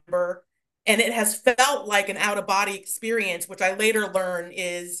remember, and it has felt like an out of body experience, which I later learn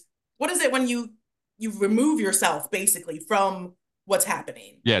is what is it when you remove yourself basically from what's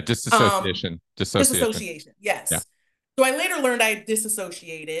happening? Yeah. Um, Disassociation. Dissociation. Disassociation, Yeah. yes. So I later learned I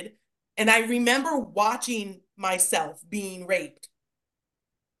disassociated, and I remember watching myself being raped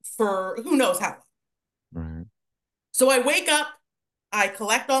for who knows how long. Right. So I wake up I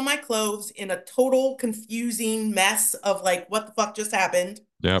collect all my clothes in a total confusing mess of like, what the fuck just happened?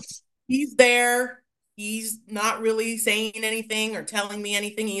 Yep. He's there. He's not really saying anything or telling me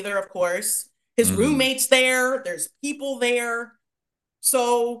anything either, of course. His Mm. roommate's there. There's people there.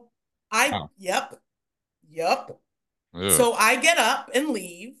 So Wow. yep, yep. Ugh. So I get up and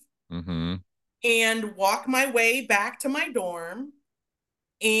leave Mm-hmm. and walk my way back to my dorm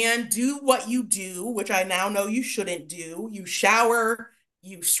and do what you do, which I now know you shouldn't do. You shower,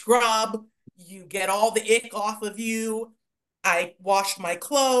 you scrub, you get all the ick off of you. I washed my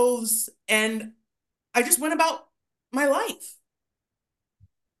clothes and I just went about my life.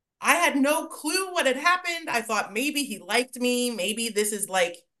 I had no clue what had happened. I thought maybe he liked me. Maybe this is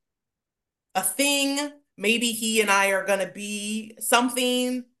like a thing. Maybe he and I are going to be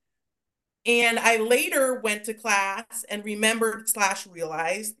something. And I later went to class and remembered slash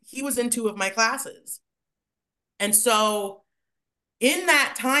realized he was in two of my classes. And so in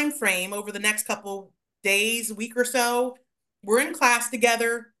that time frame over the next couple days, week or so, we're in class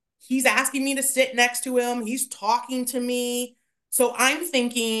together. He's asking me to sit next to him. He's talking to me. So I'm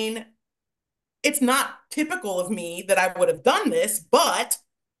thinking it's not typical of me that I would have done this, but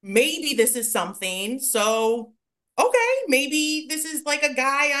maybe this is something. So, okay, maybe this is like a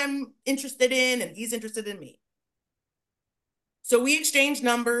guy I'm interested in and he's interested in me. So we exchange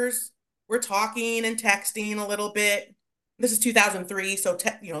numbers. We're talking and texting a little bit. This is 2003, so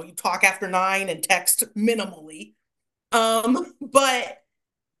you talk after 9 and text minimally. But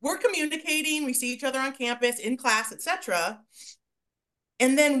we're communicating. We see each other on campus, in class, etc.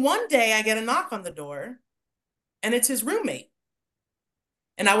 And then one day I get a knock on the door, and it's his roommate.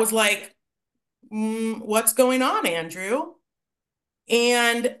 And I was like, "What's going on, Andrew?"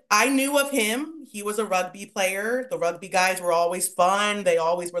 And I knew of him. He was a rugby player. The rugby guys were always fun. They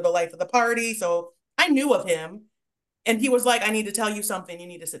always were the life of the party. So I knew of him. And he was like, "I need to tell you something. You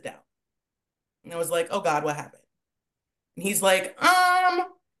need to sit down." And I was like, "Oh God, what happened?" And he's like,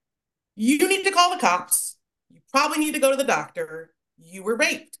 you need to call the cops. You probably need to go to the doctor. You were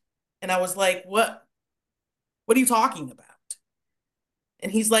raped." And I was like, what are you talking about?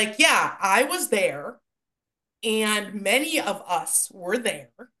 And he's like, "Yeah, I was there. And many of us were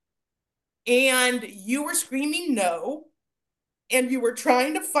there. And you were screaming no. And you were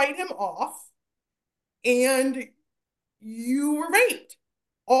trying to fight him off. And you were raped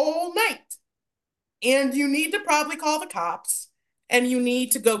all night. And you need to probably call the cops and you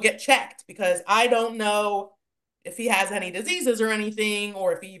need to go get checked because I don't know if he has any diseases or anything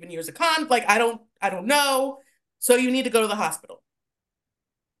or if he even used a condom. Like I don't know. So you need to go to the hospital."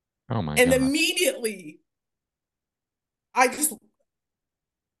 Oh my And God. immediately I just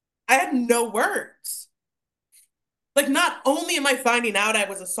I had no words. Like not only am I finding out I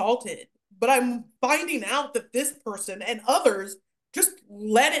was assaulted, but I'm finding out that this person and others just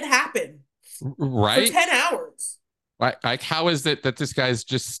let it happen for Right? 10 hours. Like, how is it that this guy's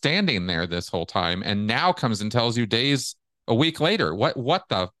just standing there this whole time and now comes and tells you days a week later? What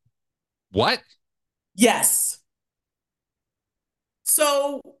the what? Yes.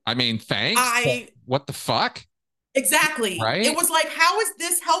 So I mean, thanks. But I what the fuck? exactly. It Right? was like, how is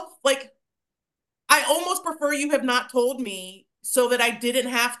this help? Like, I almost prefer you have not told me so that I didn't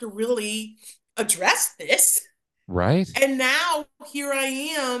have to really address this. Right? And now here I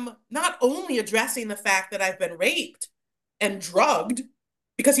am, not only addressing the fact that I've been raped and drugged,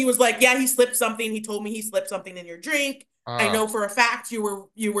 because he was like, "Yeah, he slipped something. He told me he slipped something in your drink. I Uh, know for a fact you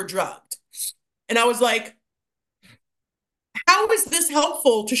were drugged." And I was like, "How is this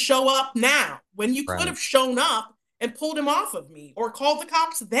helpful to show up now when you could right. have shown up and pulled him off of me or called the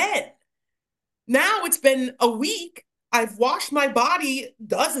cops then?" Now it's been a week. I've washed my body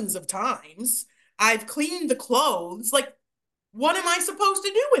dozens of times. I've cleaned the clothes. Like, what am I supposed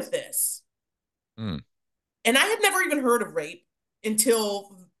to do with this? Mm. And I had never even heard of rape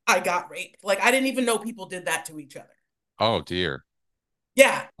until I got raped. Like, I didn't even know people did that to each other. Oh dear.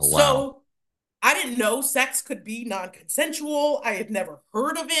 Yeah. Oh, wow. So I didn't know sex could be non consensual. I had never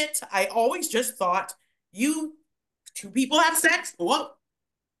heard of it. I always just thought you, two people have sex. Well,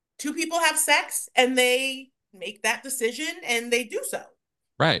 two people have sex and they make that decision and they do so.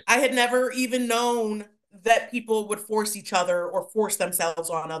 Right. I had never even known that people would force each other or force themselves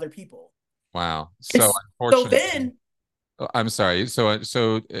on other people. Wow. And So so unfortunately, then, I'm sorry. So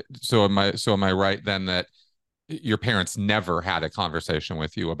am I right then that your parents never had a conversation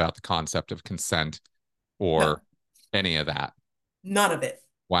with you about the concept of consent no, or any of that? none of it.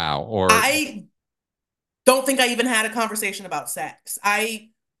 Wow. Or I don't think I even had a conversation about sex. I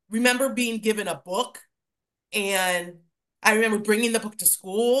remember being given a book and I remember bringing the book to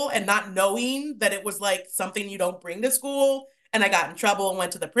school and not knowing that it was like something you don't bring to school And I got in trouble and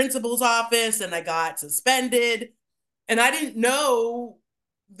went to the principal's office and I got suspended. And I didn't know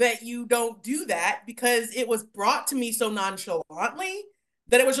that you don't do that because it was brought to me so nonchalantly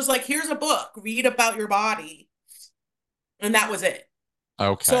that it was just like, here's a book, read about your body. And that was it.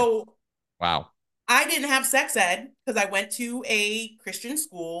 Okay. So Wow. I didn't have sex ed because I went to a Christian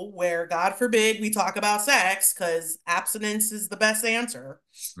school where, God forbid, we talk about sex because abstinence is the best answer.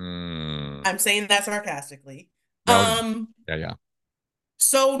 Mm. I'm saying that sarcastically. No. Yeah. Yeah.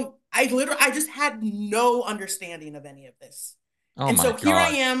 So I just had no understanding of any of this. Oh And my so here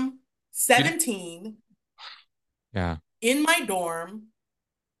I God. am, You didn't. 17, Yeah. in my dorm,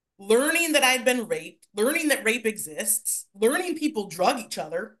 learning that I'd been raped, learning that rape exists, learning people drug each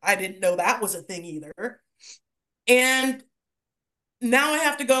other. I didn't know that was a thing either. And now I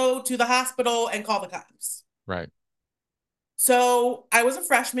have to go to the hospital and call the cops. Right. So I was a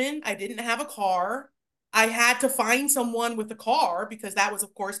freshman. I didn't have a car. I had to find someone with a car because that was,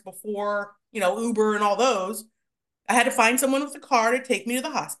 of course, before, Uber and all those. I had to find someone with a car to take me to the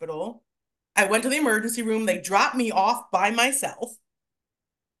hospital. I went to the emergency room. They dropped me off by myself.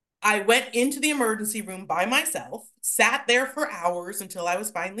 I went into the emergency room by myself, sat there for hours until I was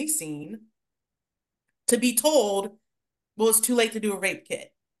finally seen, to be told, well, it's too late to do a rape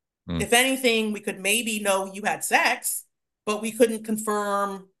kit. Mm. If anything, we could maybe know you had sex, but we couldn't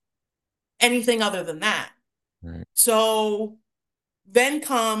confirm anything other than that. Right. So then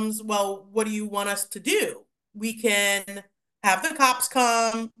comes, well, what do you want us to do? We can have the cops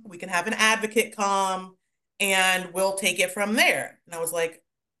come, we can have an advocate come, and we'll take it from there. And I was like,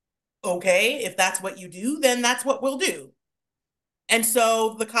 okay, if that's what you do, then that's what we'll do. And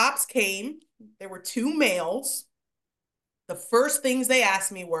so the cops came. There were two males. The first things they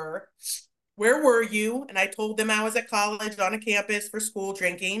asked me were, where were you? And I told them I was at college on a campus for school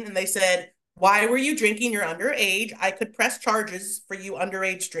drinking. And they said, why were you drinking? You're underage. I could press charges for you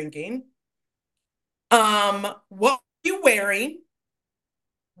underage drinking. What were you wearing?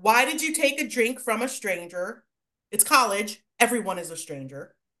 Why did you take a drink from a stranger? It's college. Everyone is a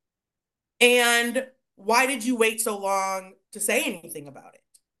stranger. And why did you wait so long to say anything about it?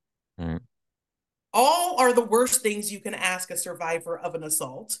 Right. All are the worst things you can ask a survivor of an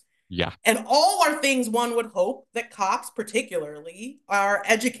assault. Yeah. And all are things one would hope that cops, particularly, are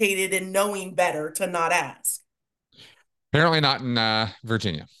educated in knowing better to not ask. Apparently not in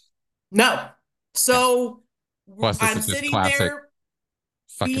Virginia. No. Yeah. So Plus, this I'm is just sitting classic there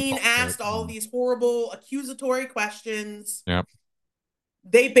fucking being bullshit. asked all these horrible accusatory questions. Yep.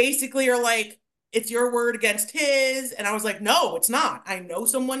 They basically are like, it's your word against his. And I was like, no, it's not. I know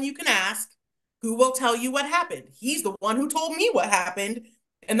someone you can ask who will tell you what happened. He's the one who told me what happened.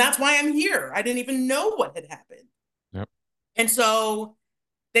 And that's why I'm here. I didn't even know what had happened. Yep. And so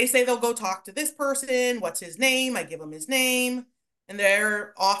they say they'll go talk to this person. What's his name? I give them his name. And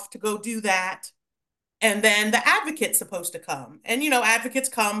they're off to go do that. And then the advocate's supposed to come. And, advocates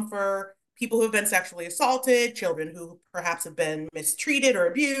come for people who have been sexually assaulted, children who perhaps have been mistreated or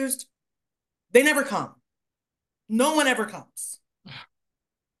abused. They never come. No one ever comes.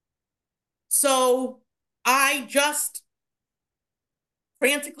 So I just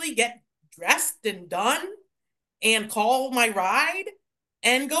frantically get dressed and done and call my ride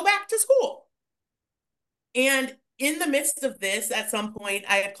and go back to school. And in the midst of this, at some point,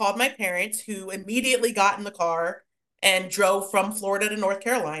 I had called my parents who immediately got in the car and drove from Florida to North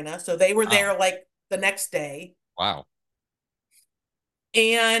Carolina. So they were Wow. there like the next day. Wow.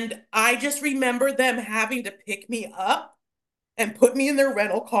 And I just remember them having to pick me up and put me in their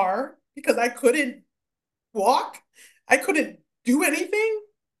rental car because I couldn't walk. I couldn't do anything.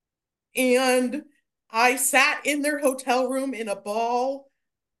 And I sat in their hotel room in a ball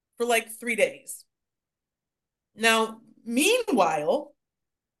for like 3 days. Now, meanwhile,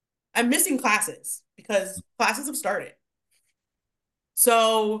 I'm missing classes because classes have started.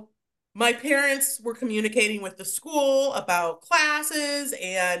 So my parents were communicating with the school about classes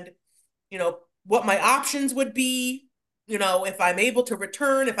and, what my options would be, if I'm able to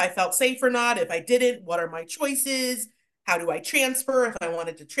return, if I felt safe or not, if I didn't, what are my choices? How do I transfer if I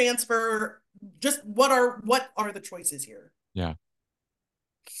wanted to transfer? Just what are the choices here? Yeah.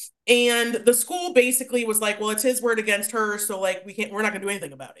 And the school basically was like, well, it's his word against hers, so like we're not gonna do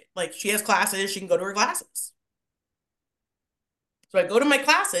anything about it. Like she has classes, she can go to her classes. So I go to my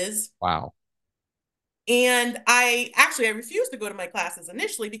classes Wow. and I refused to go to my classes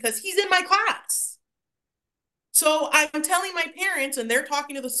initially because he's in my class. So I'm telling my parents and they're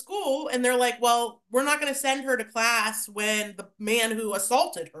talking to the school and they're like, well, we're not going to send her to class when the man who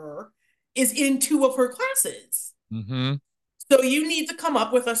assaulted her is in two of her classes. Mm-hmm. So you need to come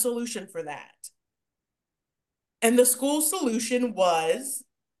up with a solution for that. And the school solution was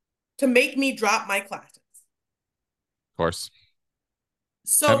to make me drop my classes. Of course.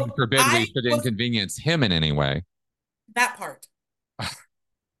 Heaven So forbid I we should was inconvenience him in any way. that part.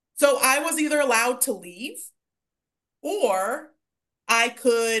 So I was either allowed to leave or I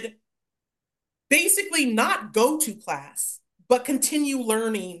could basically not go to class, but continue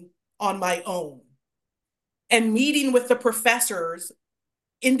learning on my own and meeting with the professors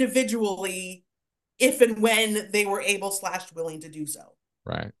individually if and when they were able slash willing to do so.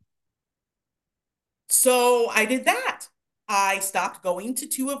 Right. So I did that. I stopped going to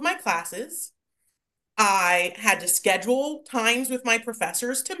two of my classes. I had to schedule times with my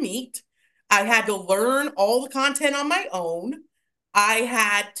professors to meet. I had to learn all the content on my own. I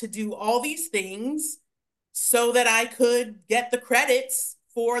had to do all these things so that I could get the credits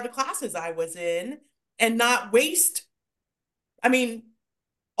for the classes I was in and not waste. I mean,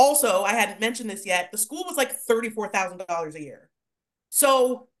 also, I hadn't mentioned this yet. The school was like $34,000 a year.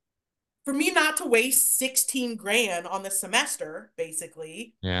 So for me not to waste 16 grand on the semester,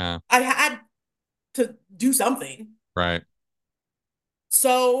 basically, Yeah. I had to do something. Right.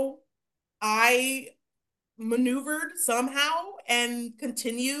 So I maneuvered somehow and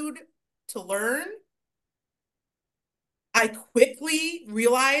continued to learn. I quickly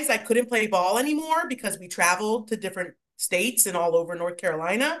realized I couldn't play ball anymore because we traveled to different states and all over North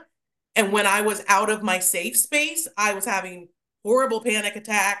Carolina. And when I was out of my safe space, I was having horrible panic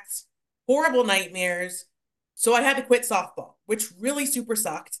attacks, horrible nightmares. So I had to quit softball, which really super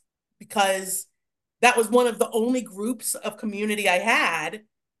sucked because that was one of the only groups of community I had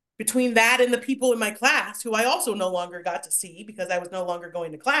between that and the people in my class who I also no longer got to see because I was no longer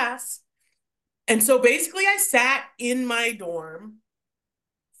going to class. And so basically, I sat in my dorm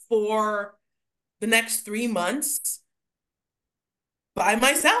for the next 3 months by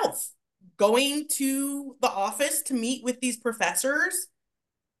myself, going to the office to meet with these professors,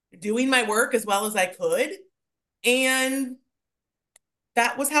 doing my work as well as I could. And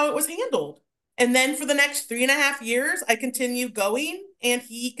that was how it was handled. And then for the next 3.5 years, I continued going and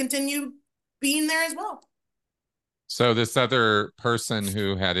he continued being there as well. So this other person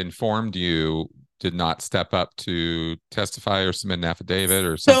who had informed you did not step up to testify or submit an affidavit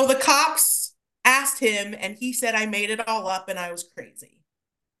or So something. the cops asked him, and he said I made it all up and I was crazy.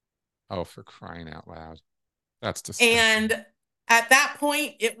 Oh, for crying out loud. That's disgusting. And at that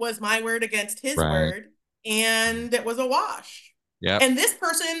point, it was my word against his Right. word, and it was a wash. Yep. And this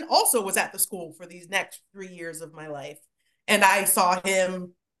person also was at the school for these next 3 years of my life. And I saw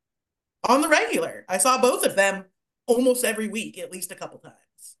him on the regular. I saw both of them almost every week, at least a couple times.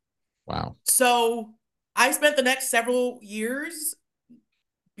 Wow. So I spent the next several years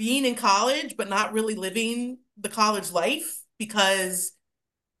being in college, but not really living the college life because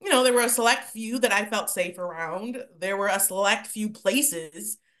there were a select few that I felt safe around. There were a select few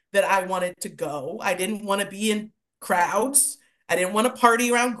places that I wanted to go. I didn't want to be in crowds. I didn't want to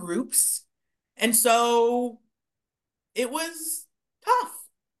party around groups. And so it was tough.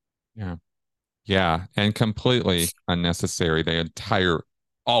 Yeah. Yeah. And completely unnecessary. The entire,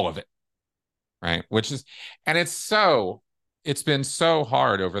 all of it. Right. Which is, and it's been so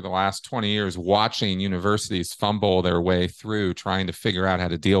hard over the last 20 years watching universities fumble their way through trying to figure out how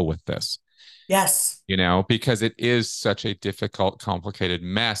to deal with this. Yes. Because it is such a difficult, complicated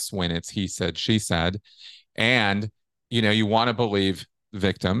mess when it's he said, she said. And, you want to believe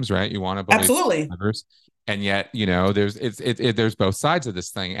victims, right? You want to believe Absolutely. others. And yet, there's both sides of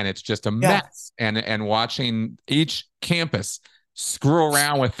this thing, and it's just a Yeah. mess. And watching each campus screw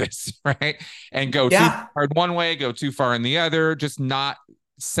around with this, right? And go too Yeah. hard one way, go too far in the other, just not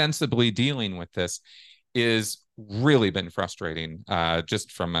sensibly dealing with this is really been frustrating,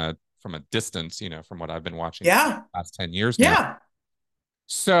 just from a distance, from what I've been watching for Yeah. the last 10 years now. Yeah.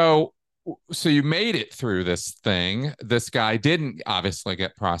 So you made it through this thing. This guy didn't obviously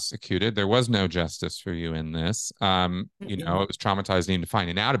get prosecuted. There was no justice for you in this. It Mm-mm. was traumatizing even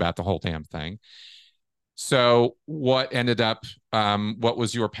finding out about the whole damn thing. So what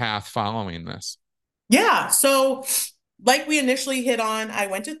was your path following this? Yeah. So, like we initially hit on, I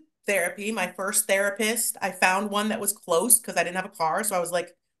went to therapy. My first therapist, I found one that was close because I didn't have a car. So I was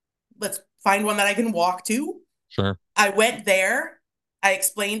like, let's find one that I can walk to. Sure. I went there. I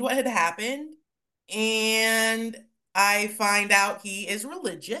explained what had happened. And I find out he is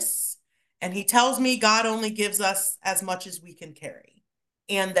religious. And he tells me God only gives us as much as we can carry.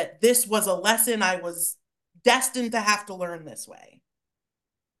 And that this was a lesson I was destined to have to learn this way.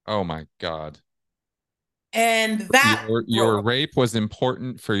 Oh my God. And that Your broke. rape was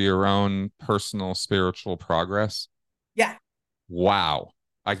important for your own personal spiritual progress. Yeah. Wow.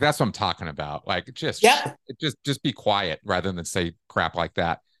 Like that's what I'm talking about. Like Yep. just be quiet rather than say crap like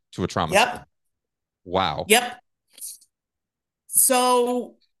that to a trauma survivor. Yep. Wow. Yep.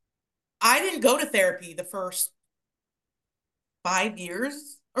 So I didn't go to therapy the first 5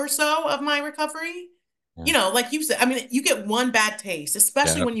 years or so of my recovery. Yeah. You know, like you said, I mean, you get one bad taste,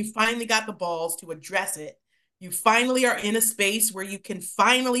 especially Yeah. when you finally got the balls to address it. You finally are in a space where you can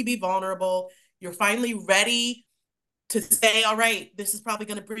finally be vulnerable. You're finally ready to say, all right, this is probably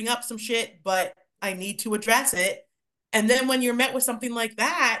going to bring up some shit, but I need to address it. And then when you're met with something like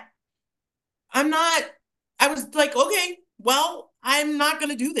that, I'm not, I was like, okay, well, I'm not going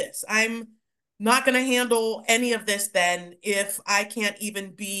to do this. I'm not going to handle any of this then if I can't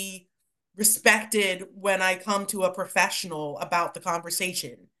even be respected when I come to a professional about the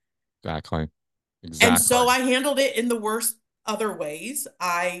conversation. Exactly. And Exactly. so I handled it in the worst other ways.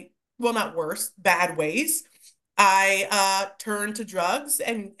 Well, not worse, bad ways. I turned to drugs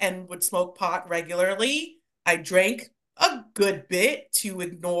and would smoke pot regularly. I drank a good bit to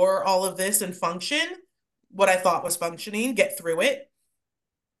ignore all of this and function what I thought was functioning, get through it.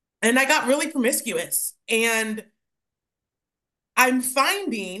 And I got really promiscuous. And I'm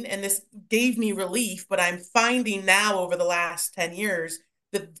finding, and this gave me relief, but I'm finding now over the last 10 years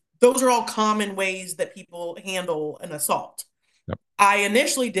that those are all common ways that people handle an assault. Yep. I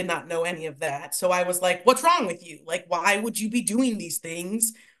initially did not know any of that. So I was like, what's wrong with you? Like, why would you be doing these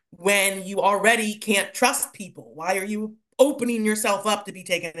things when you already can't trust people? Why are you opening yourself up to be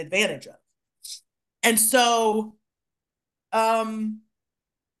taken advantage of? And so, um,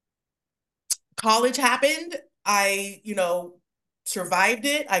 college happened. I, survived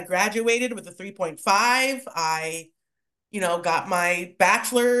it. I graduated with a 3.5. I, got my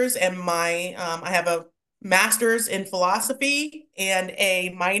bachelor's and I have a master's in philosophy and a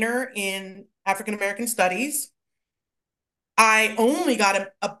minor in African American studies. I only got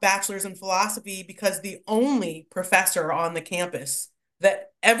a bachelor's in philosophy because the only professor on the campus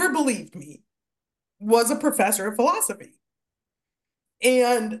that ever believed me was a professor of philosophy.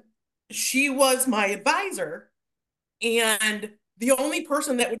 And she was my advisor and the only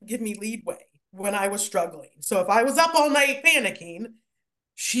person that would give me leadway when I was struggling. So if I was up all night panicking,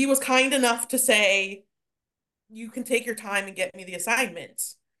 she was kind enough to say, you can take your time and get me the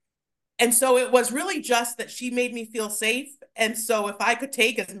assignments. And so it was really just that she made me feel safe. And so if I could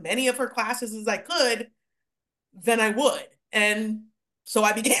take as many of her classes as I could, then I would. And so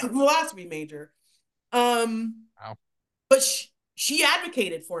I became a philosophy major. Wow. But she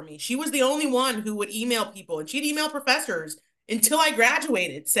advocated for me. She was the only one who would email people, and she'd email professors until I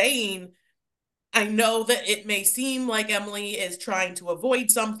graduated saying, I know that it may seem like Emily is trying to avoid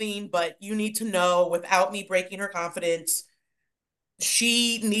something, but you need to know without me breaking her confidence,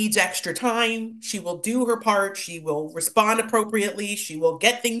 she needs extra time. She will do her part. She will respond appropriately. She will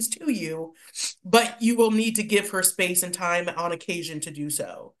get things to you, but you will need to give her space and time on occasion to do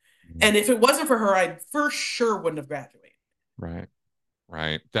so. Mhm. And if it wasn't for her, I for sure wouldn't have graduated. Right.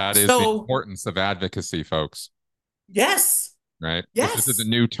 Right. That is the So, importance of advocacy, folks. yes, Right. If this is a yes,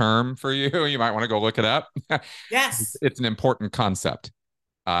 new term for you, you might want to go look it up. yes, It's an important concept.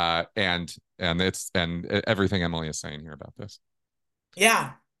 And everything Emily is saying here about this. yeah.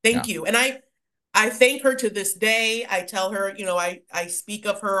 Yeah. Thank you. And I thank her to this day. I tell her, I speak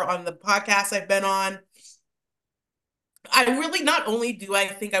of her on the podcast I've been on. I really not only do I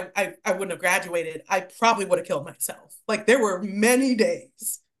think I wouldn't have graduated, I probably would have killed myself. Like there were many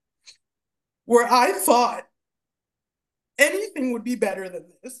days where I thought anything would be better than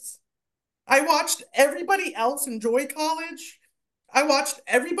this. I watched everybody else enjoy college. I watched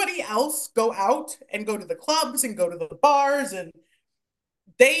everybody else go out and go to the clubs and go to the bars and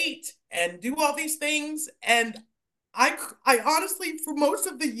date and do all these things. And I honestly, for most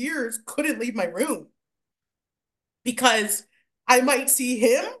of the years, couldn't leave my room because I might see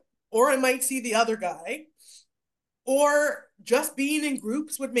him or I might see the other guy, or just being in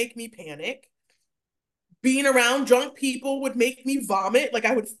groups would make me panic. Being around drunk people would make me vomit. Like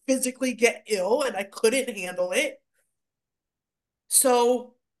I would physically get ill and I couldn't handle it.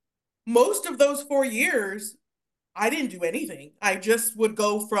 So most of those 4 years, I didn't do anything. I just would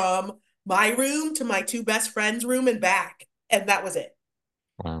go from my room to my two best friends' room and back. And that was it.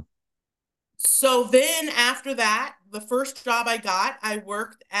 Wow. So then after that, the first job I got, I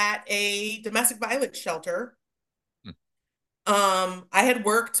worked at a domestic violence shelter. Hmm. I had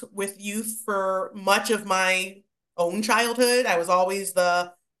worked with youth for much of my own childhood. I was always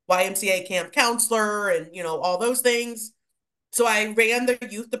the YMCA camp counselor and, all those things. So I ran the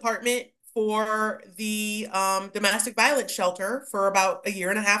youth department for the domestic violence shelter for about a year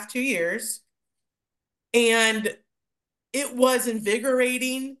and a half, 2 years. And it was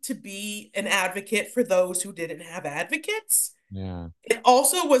invigorating to be an advocate for those who didn't have advocates. Yeah. It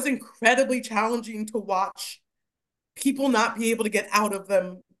also was incredibly challenging to watch people not be able to get out of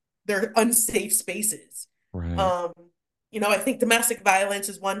their unsafe spaces. Right. Um, I think domestic violence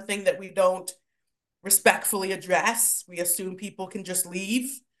is one thing that we don't respectfully address. We assume people can just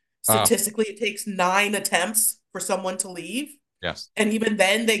leave. Ah, Statistically, it takes 9 attempts for someone to leave. yes. And even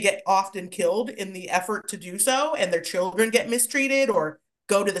then, they get often killed in the effort to do so, and their children get mistreated or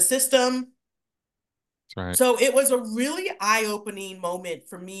go to the system. That's right. So it was a really eye-opening moment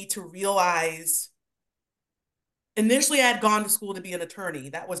for me to realize. Initially, I had gone to school to be an attorney.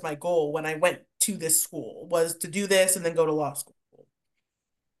 That was my goal when I went to this school, was to do this and then go to law school.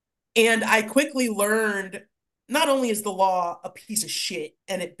 And I quickly learned not only is the law a piece of shit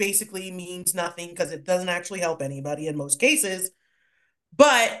and it basically means nothing because it doesn't actually help anybody in most cases,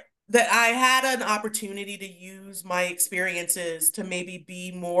 but that I had an opportunity to use my experiences to maybe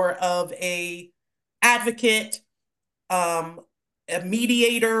be more of a advocate, um, a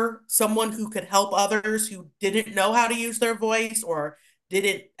mediator, someone who could help others who didn't know how to use their voice or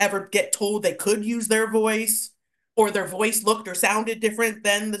didn't ever get told they could use their voice, or their voice looked or sounded different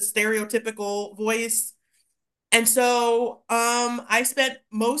than the stereotypical voice. And so I spent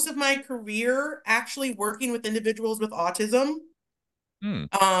most of my career actually working with individuals with autism, Hmm.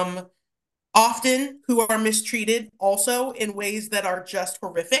 um, often who are mistreated also in ways that are just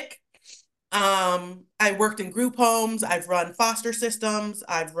horrific. I worked in group homes, I've run foster systems,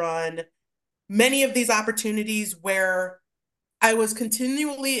 I've run many of these opportunities where I was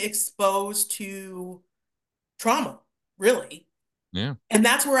continually exposed to trauma, really. Yeah. And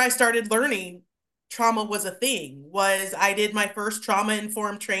that's where I started learning trauma was a thing. Was I did my first trauma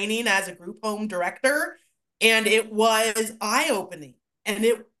informed training as a group home director, and it was eye-opening. And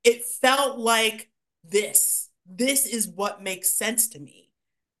it felt like this is what makes sense to me.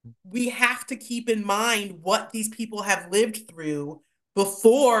 We have to keep in mind what these people have lived through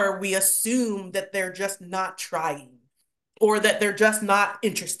before we assume that they're just not trying, or that they're just not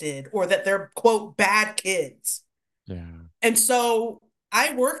interested, or that they're, quote, bad kids. Yeah. And so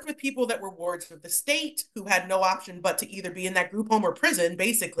I worked with people that were wards of the state who had no option but to either be in that group home or prison,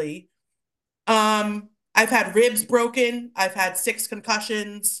 basically. I've had ribs broken. I've had 6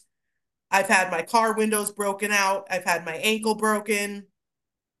 concussions. I've had my car windows broken out. I've had my ankle broken.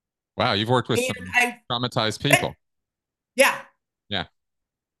 Wow, you've worked with And some traumatized people. yeah, Yeah.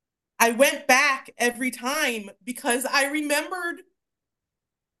 I went back every time because I remembered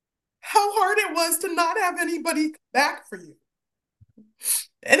how hard it was to not have anybody come back for you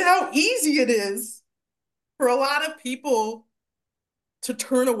and how easy it is for a lot of people to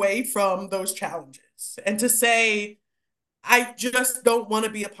turn away from those challenges and to say, I just don't want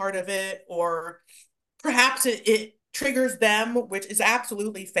to be a part of it, or perhaps it triggers them, which is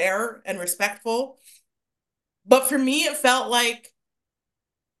absolutely fair and respectful. But for me, it felt like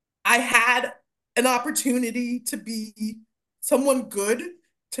I had an opportunity to be someone good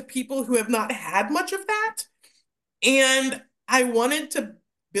to people who have not had much of that. And I wanted to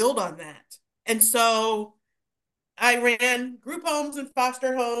build on that. And so I ran group homes and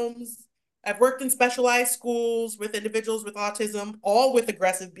foster homes. I've worked in specialized schools with individuals with autism, all with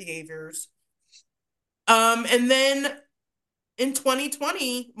aggressive behaviors. And then in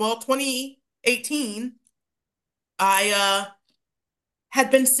 2020, well, 2018, I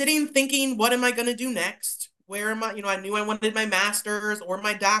had been sitting thinking, what am I going to do next? Where am I? I knew I wanted my master's or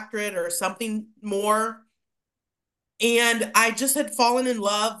my doctorate or something more. And I just had fallen in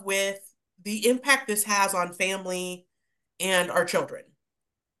love with the impact this has on family and our children.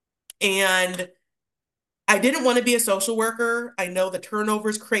 And I didn't want to be a social worker. I know the turnover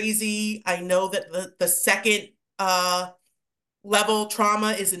is crazy. I know that the second level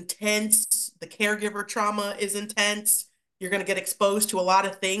trauma is intense. The caregiver trauma is intense. You're going to get exposed to a lot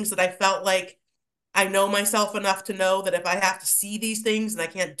of things that I felt like I know myself enough to know that if I have to see these things and I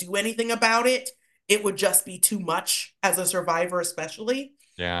can't do anything about it, it would just be too much as a survivor, especially.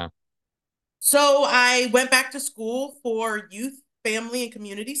 Yeah. So I went back to school for youth, family, and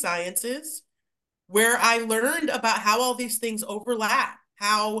community sciences, where I learned about how all these things overlap,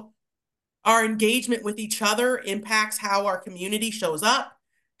 how our engagement with each other impacts how our community shows up,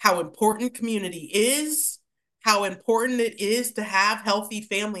 how important community is, how important it is to have healthy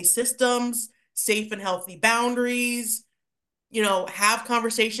family systems, safe and healthy boundaries, have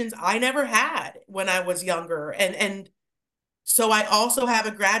conversations I never had when I was younger. And so I also have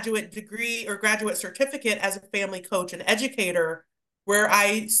a graduate degree or graduate certificate as a family coach and educator, where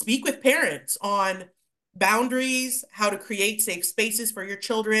I speak with parents on boundaries, how to create safe spaces for your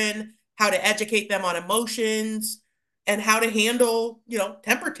children, how to educate them on emotions, and how to handle,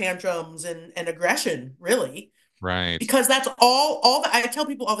 temper tantrums and aggression, really. Right. Because that's all that I tell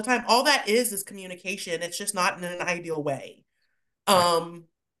people all the time, all that is communication. It's just not in an ideal way. Right. Um,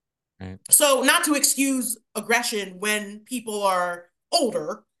 Right. so not to excuse aggression when people are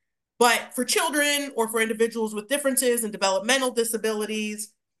older, but for children or for individuals with differences and developmental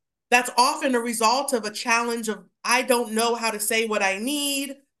disabilities, that's often a result of a challenge of I don't know how to say what I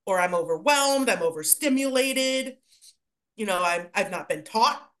need, or I'm overwhelmed, I'm overstimulated. I've not been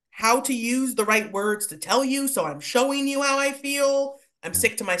taught how to use the right words to tell you, so I'm showing you how I feel. I'm Yeah.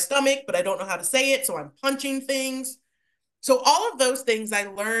 sick to my stomach, but I don't know how to say it, so I'm punching things. So all of those things I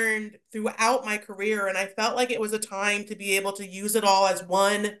learned throughout my career, and I felt like it was a time to be able to use it all as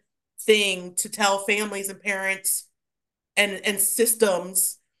one thing to tell families and parents and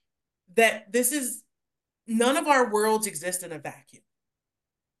systems that this is none of our worlds exist in a vacuum.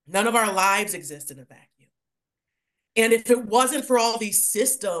 None of our lives exist in a vacuum. And if it wasn't for all these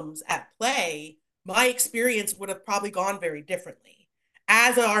systems at play, my experience would have probably gone very differently,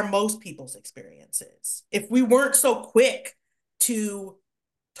 as are most people's experiences. If we weren't so quick to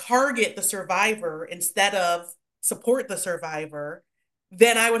target the survivor instead of support the survivor,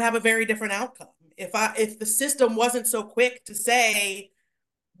 then I would have a very different outcome. If the system wasn't so quick to say,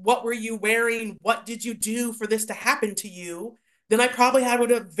 what were you wearing? What did you do for this to happen to you? Then I probably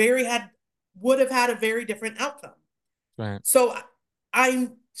would have had a very different outcome. Right. So I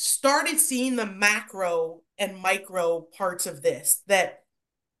started seeing the macro and micro parts of this, that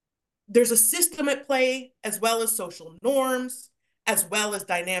there's a system at play, as well as social norms, as well as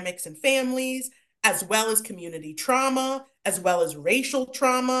dynamics in families, as well as community trauma, as well as racial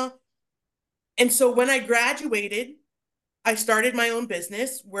trauma. And so when I graduated, I started my own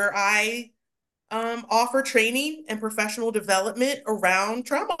business where I offer training and professional development around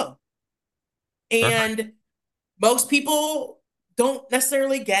trauma. Perfect. And most people don't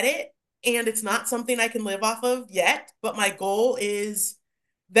necessarily get it, and it's not something I can live off of yet. But my goal is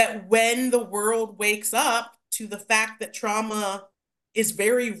that when the world wakes up to the fact that trauma is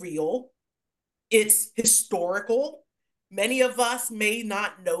very real, it's historical. Many of us may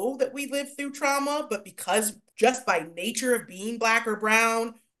not know that we lived through trauma, but because just by nature of being Black or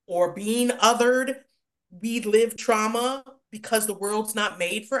brown or being othered, we live trauma because the world's not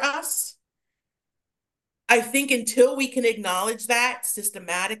made for us. I think until we can acknowledge that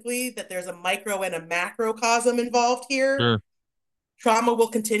systematically, that there's a micro and a macrocosm involved here, Sure. trauma will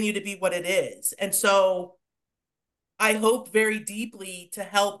continue to be what it is. And so I hope very deeply to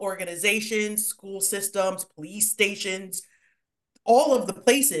help organizations, school systems, police stations, all of the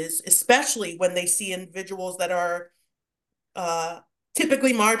places, especially when they see individuals that are uh,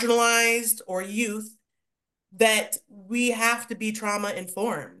 typically marginalized or youth, that we have to be trauma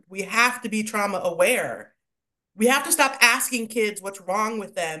informed. We have to be trauma aware. We have to stop asking kids what's wrong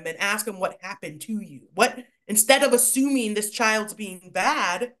with them and ask them what happened to you. What, instead of assuming this child's being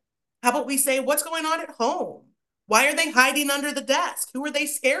bad, how about we say, what's going on at home? Why are they hiding under the desk? Who are they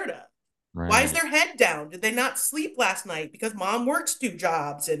scared of? Why is Right. their head down? Did they not sleep last night because mom works 2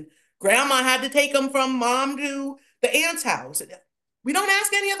 jobs and grandma had to take them from mom to the aunt's house? We don't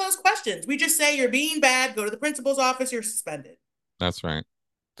ask any of those questions. We just say, you're being bad, go to the principal's office, you're suspended. That's right.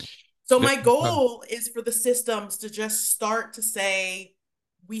 So This my is fun. goal is for the systems to just start to say,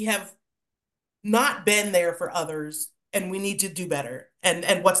 we have not been there for others and we need to do better.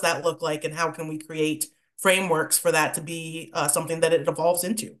 And what's that look like, and how can we create frameworks for that to be something that it evolves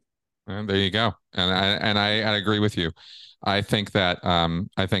into? And there you go. And I agree with you. I think that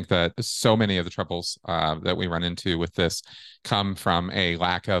so many of the troubles that we run into with this come from a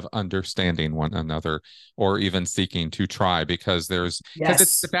lack of understanding one another, or even seeking to try, because it's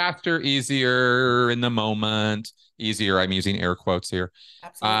Yes, faster, easier in the moment, easier. I'm using air quotes here.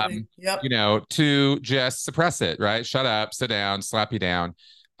 absolutely. Um, Yep. to just suppress it, right? Shut up, sit down, slap you down.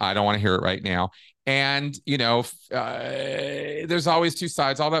 I don't want to hear it right now. And, there's always two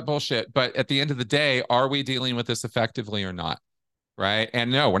sides, all that bullshit. But at the end of the day, are we dealing with this effectively or not? Right.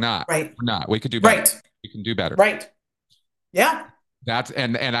 And no, we're not. Right. We're not. We could do better. Right. We can do better. Right. Yeah. That's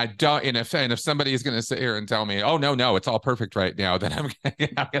and I don't and if somebody is going to sit here and tell me, oh no, it's all perfect right now, then I'm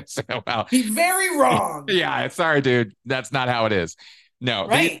going to say, well, Be very wrong. yeah, sorry, dude, that's not how it is. No,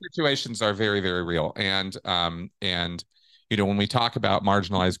 these Right. situations are very, very real, and when we talk about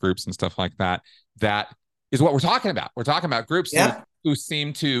marginalized groups and stuff like that, that is what we're talking about. We're talking about groups who Yep.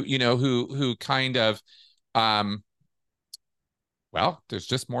 seem to, who kind of, um, well, there's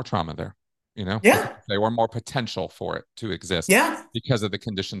just more trauma there. You Yeah. could say, or more potential for it to exist Yeah. because of the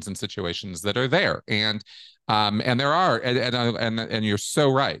conditions and situations that are there. And there are, and you're so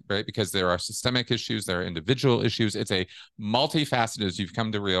right, right? Because there are systemic issues, there are individual issues. It's a multifaceted, as you've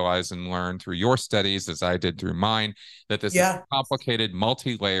come to realize and learn through your studies, as I did through mine, that this is Yeah. a complicated,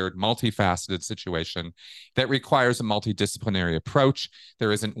 multi-layered, multifaceted situation that requires a multidisciplinary approach.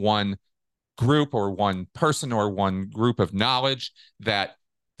 There isn't one group or one person or one group of knowledge that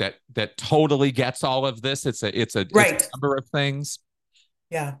totally gets all of this. It's a Right. number of things,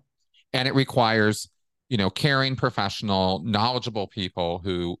 Yeah. and it requires caring, professional, knowledgeable people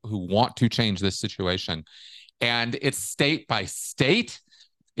who want to change this situation. And it's state by state,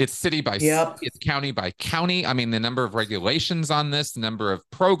 it's city by city, Yep. it's county by county. I mean, the number of regulations on this, the number of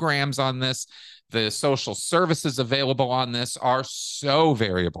programs on this, the social services available on this are so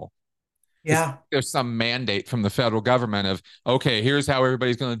variable. It's Yeah. there's some mandate from the federal government of, okay, here's how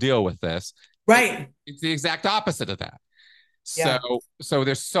everybody's going to deal with this. Right. It's the exact opposite of that. So Yeah. so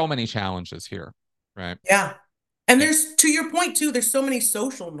there's so many challenges here, right? Yeah. And Yeah. there's, to your point too, there's so many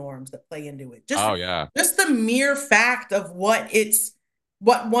social norms that play into it. Just Oh yeah. just the mere fact of what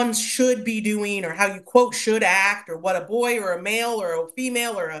one should be doing, or how you quote should act, or what a boy or a male or a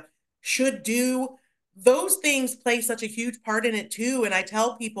female or a should do. Those things play such a huge part in it too. And I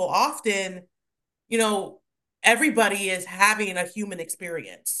tell people often, you know, everybody is having a human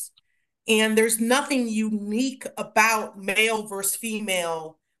experience. And there's nothing unique about male versus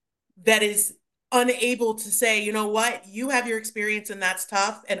female that is unable to say, you know what, you have your experience and that's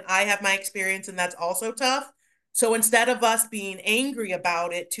tough, and I have my experience and that's also tough. So instead of us being angry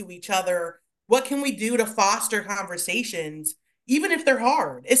about it to each other, what can we do to foster conversations, even if they're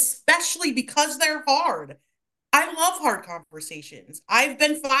hard, especially because they're hard? I love hard conversations. I've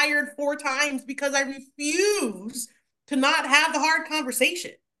been fired 4 times because I refuse to not have the hard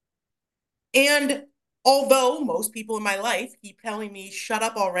conversation. And although most people in my life keep telling me, shut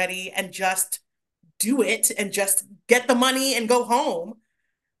up already and just do it and just get the money and go home,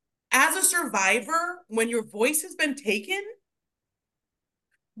 as a survivor, when your voice has been taken,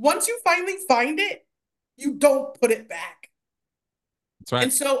 once you finally find it, you don't put it back. That's right.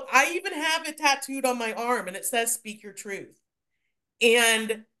 And so I even have it tattooed on my arm, and it says, speak your truth.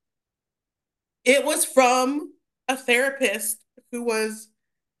 And it was from a therapist who was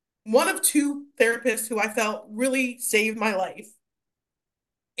one of 2 therapists who I felt really saved my life.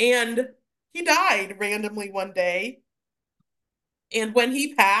 And he died randomly one day. And when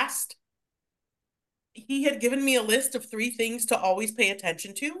he passed, he had given me a list of 3 things to always pay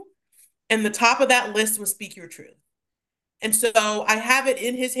attention to. And the top of that list was speak your truth. And so I have it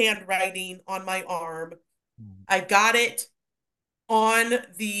in his handwriting on my arm. I got it on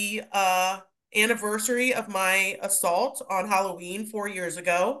the anniversary of my assault on Halloween 4 years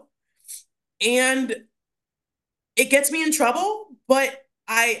ago. And it gets me in trouble, but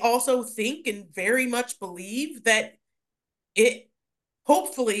I also think and very much believe that it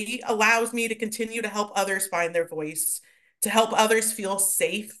hopefully allows me to continue to help others find their voice, to help others feel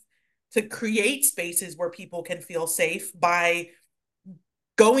safe, to create spaces where people can feel safe by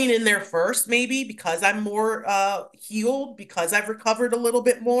going in there first, maybe because I'm more healed, because I've recovered a little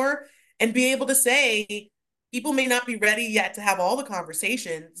bit more, and be able to say, people may not be ready yet to have all the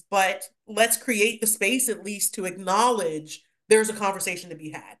conversations, but let's create the space at least to acknowledge there's a conversation to be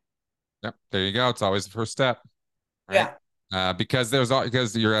had. Yep. There you go. It's always the first step, right? Yeah. Because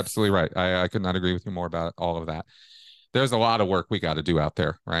you're absolutely right. I could not agree with you more about all of that. There's a lot of work we got to do out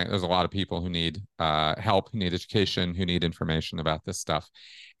there, right? There's a lot of people who need help, who need education, who need information about this stuff.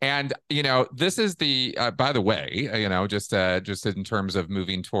 And this is the by the way, just in terms of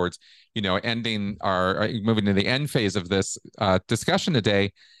moving towards ending our moving to the end phase of this discussion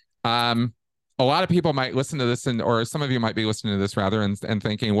today. A lot of people might listen to this, or some of you might be listening to this rather, and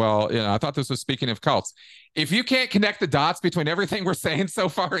thinking, well, I thought this was speaking of cults. If you can't connect the dots between everything we're saying so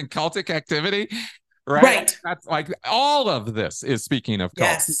far in cultic activity, right? Right. That's like all of this is speaking of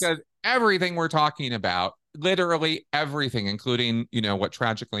cults, Yes. because everything we're talking about, literally everything, including, what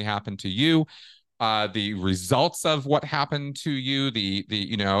tragically happened to you, the results of what happened to you,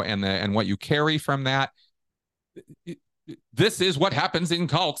 and what you carry from that. This is what happens in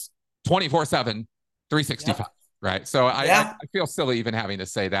cults 24/7, 365. Yep. Right. So I Yeah. feel silly even having to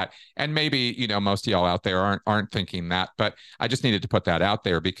say that. And maybe, most of y'all out there aren't thinking that, but I just needed to put that out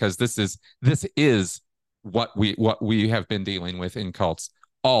there, because this is what we have been dealing with in cults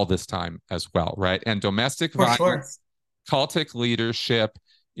all this time as well. Right. And domestic For sure. violence, cultic leadership,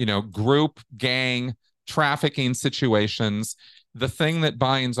 group, gang, trafficking situations. The thing that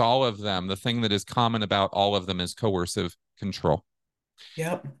binds all of them, the thing that is common about all of them, is coercive control.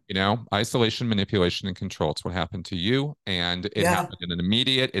 Yep. Isolation, manipulation, and control. It's what happened to you. And it Yeah. happened in an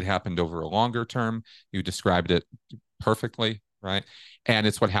immediate, it happened over a longer term. You described it perfectly, right? And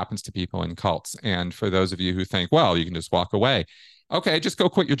it's what happens to people in cults. And for those of you who think, well, you can just walk away, okay, just go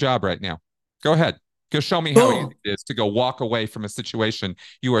quit your job right now. Go ahead. Go show me how easy Boom. it is to go walk away from a situation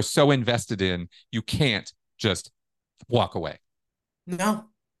you are so invested in, you can't just walk away, No.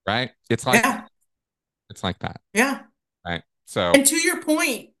 right? It's like that. Yeah. It's like that, Yeah. right? So, And to your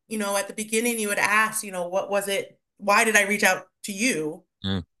point, at the beginning you had asked, what was it? Why did I reach out to you?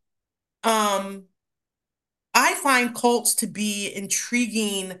 mm, Um, I find cults to be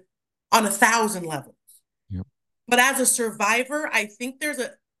intriguing on 1,000 levels. yeah, But as a survivor, I think there's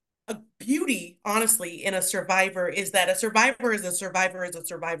a beauty, honestly, in a survivor is that a survivor is a survivor is a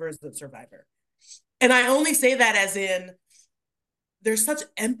survivor is a survivor. And I only say that as in there's such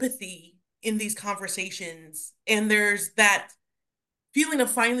empathy in these conversations, and there's that feeling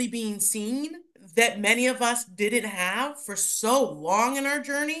of finally being seen that many of us didn't have for so long in our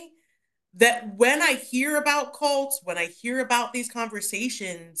journey, that when I hear about cults, when I hear about these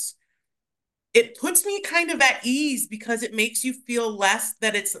conversations, it puts me kind of at ease because it makes you feel less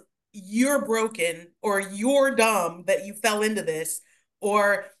that it's you're broken or you're dumb that you fell into this,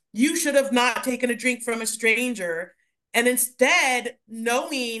 or you should have not taken a drink from a stranger. And instead,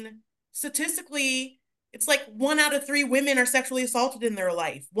 knowing statistically, it's like 1 out of 3 women are sexually assaulted in their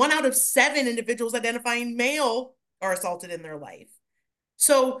life. 1 out of 7 individuals identifying male are assaulted in their life.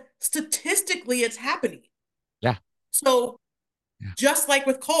 So statistically, it's happening. yeah, So yeah. just like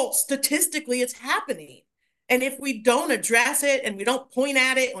with cults, statistically, it's happening. And if we don't address it and we don't point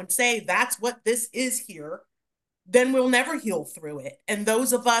at it and say, that's what this is here, then we'll never heal through it. And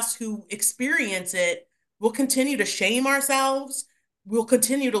those of us who experience it will continue to shame ourselves. We'll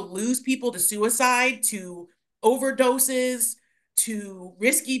continue to lose people to suicide, to overdoses, to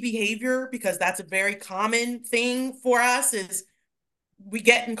risky behavior, because that's a very common thing for us is we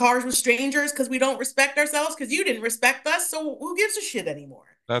get in cars with strangers because we don't respect ourselves because you didn't respect us. So who gives a shit anymore?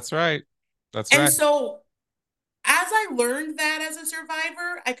 That's right. That's And right. so as I learned that as a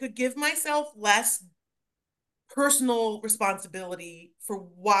survivor, I could give myself less personal responsibility for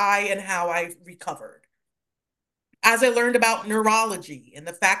why and how I recovered. As I learned about neurology and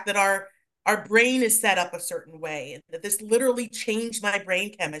the fact that our brain is set up a certain way, and that this literally changed my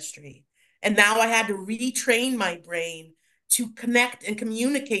brain chemistry. And now I had to retrain my brain to connect and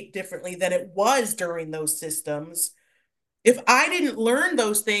communicate differently than it was during those systems. If I didn't learn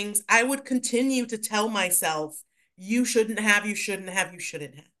those things, I would continue to tell myself, you shouldn't have, you shouldn't have, you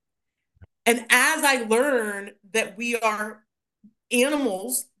shouldn't have. And as I learn that we are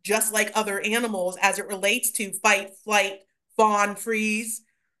animals, just like other animals, as it relates to fight, flight, fawn, freeze,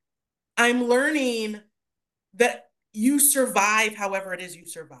 I'm learning that you survive however it is you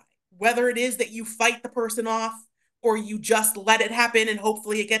survive. Whether it is that you fight the person off, or you just let it happen and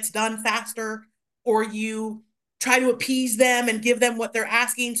hopefully it gets done faster, or you try to appease them and give them what they're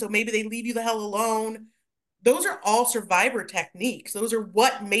asking so maybe they leave you the hell alone. Those are all survivor techniques. Those are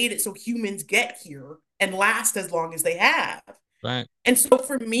what made it so humans get here and last as long as they have. Right. And so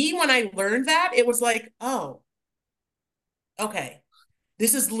for me, when I learned that, it was like, oh, okay,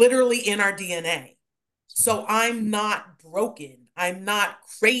 this is literally in our DNA. So I'm not broken. I'm not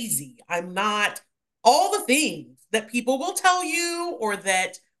crazy. I'm not all the things that people will tell you or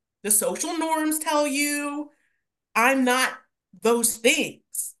that the social norms tell you. I'm not those things.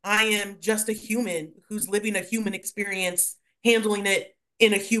 I am just a human who's living a human experience, handling it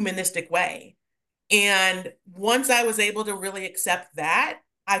in a humanistic way. And once I was able to really accept that,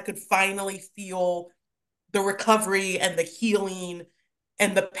 I could finally feel the recovery and the healing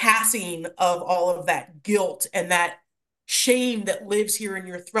and the passing of all of that guilt and that shame that lives here in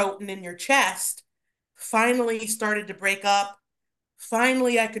your throat and in your chest finally started to break up.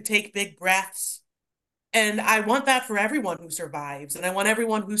 Finally, I could take big breaths. And I want that for everyone who survives. And I want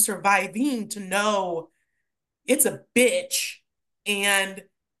everyone who's surviving to know it's a bitch. And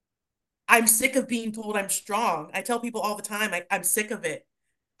I'm sick of being told I'm strong. I tell people all the time, I'm sick of it.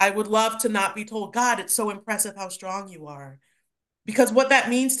 I would love to not be told, God, it's so impressive how strong you are. Because what that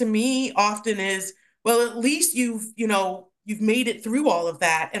means to me often is, well, at least you've made it through all of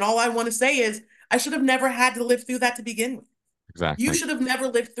that. And all I want to say is, I should have never had to live through that to begin with. You Exactly. should have never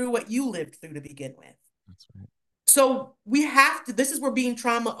lived through what you lived through to begin with. That's right. So we have to, this is where being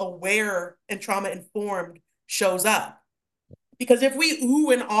trauma aware and trauma informed shows up. Because if we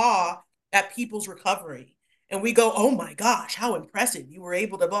ooh and ah at people's recovery and we go, oh my gosh, how impressive you were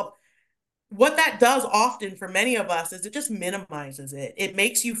able to, what that does often for many of us is it just minimizes it. It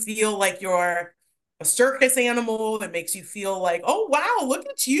makes you feel like you're a circus animal that makes you feel like, oh wow, look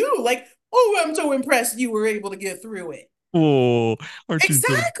at you. Like, oh, I'm so impressed you were able to get through it. Oh, aren't you so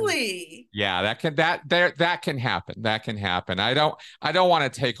sweet? Exactly. Yeah, that can happen. That can happen. I don't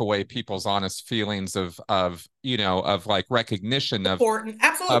want to take away people's honest feelings of of like recognition Important. of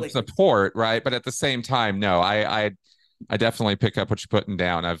Absolutely. support, right? But at the same time, no, I definitely pick up what you're putting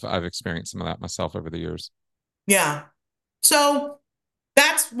down. I've experienced some of that myself over the years. Yeah. So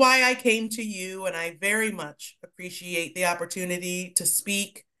that's why I came to you, and I very much appreciate the opportunity to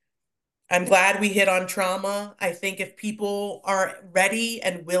speak. I'm glad we hit on trauma. I think if people are ready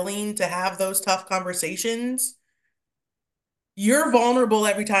and willing to have those tough conversations, you're vulnerable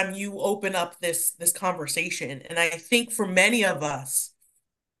every time you open up this conversation. And I think for many of us,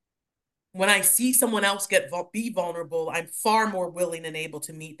 when I see someone else be vulnerable, I'm far more willing and able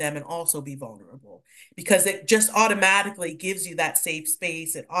to meet them and also be vulnerable because it just automatically gives you that safe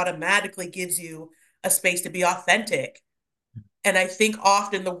space. It automatically gives you a space to be authentic. And I think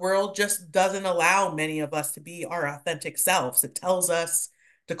often the world just doesn't allow many of us to be our authentic selves. It tells us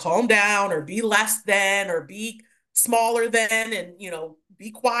to calm down or be less than or be smaller than and, be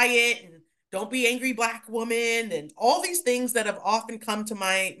quiet and don't be angry black woman and all these things that have often come to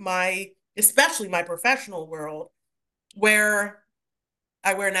my especially my professional world where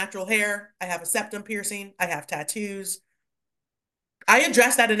I wear natural hair, I have a septum piercing, I have tattoos. I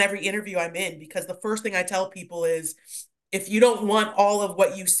address that in every interview I'm in because the first thing I tell people is if you don't want all of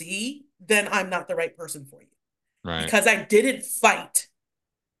what you see, then I'm not the right person for you. Right. Because I didn't fight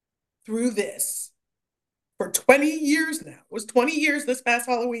through this for 20 years now. It was 20 years this past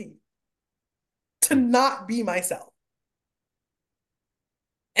Halloween to not be myself.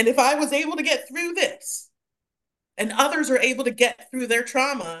 And if I was able to get through this and others are able to get through their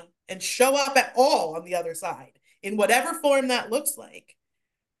trauma and show up at all on the other side, in whatever form that looks like,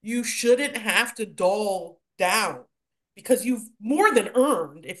 you shouldn't have to dull down because you've more than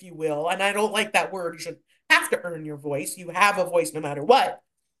earned, if you will. And I don't like that word. You should have to earn your voice. You have a voice no matter what.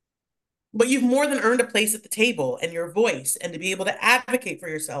 But you've more than earned a place at the table and your voice and to be able to advocate for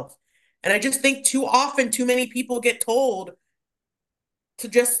yourself. And I just think too often, too many people get told to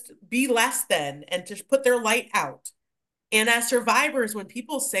just be less than and to put their light out. And as survivors, when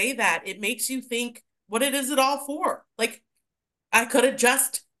people say that, it makes you think, what it is it all for? Like, I could have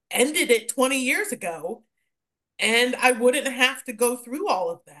just ended it 20 years ago and I wouldn't have to go through all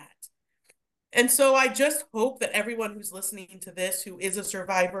of that. And so I just hope that everyone who's listening to this, who is a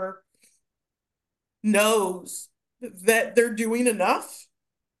survivor, knows that they're doing enough,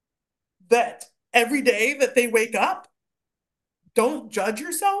 that every day that they wake up, don't judge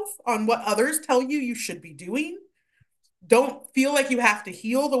yourself on what others tell you you should be doing. Don't feel like you have to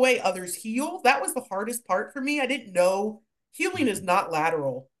heal the way others heal. That was the hardest part for me. I didn't know healing is not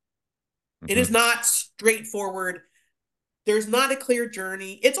lateral. It Mm-hmm. is not straightforward. There's not a clear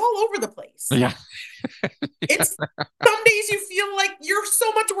journey. It's all over the place. Yeah. It's some days you feel like you're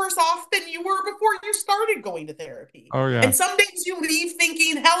so much worse off than you were before you started going to therapy. Oh yeah. And some days you leave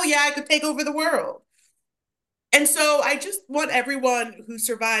thinking, hell yeah, I could take over the world. And so I just want everyone who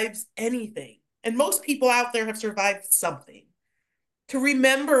survives anything, and most people out there have survived something, to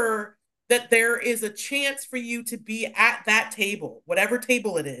remember that there is a chance for you to be at that table, whatever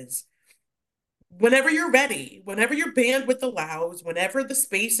table it is, whenever you're ready, whenever your bandwidth allows, whenever the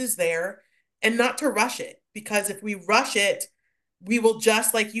space is there, and not to rush it. Because if we rush it, we will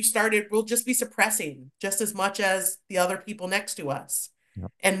just, like you started, we'll just be suppressing just as much as the other people next to us.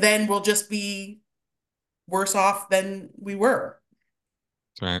 Yep. And then we'll just be worse off than we were.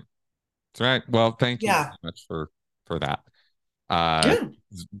 That's right. That's right. Well, thank you so Yeah. much for that. Uh, Yeah.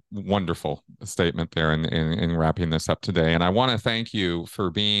 Wonderful statement there in wrapping this up today. And I want to thank you for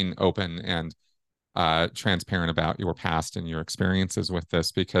being open and transparent about your past and your experiences with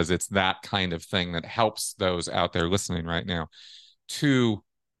this, because it's that kind of thing that helps those out there listening right now to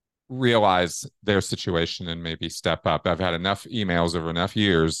realize their situation and maybe step up. I've had enough emails over enough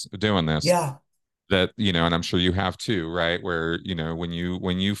years doing this Yeah. that, and I'm sure you have too, right? Where, when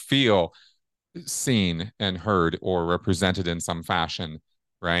you feel seen and heard or represented in some fashion,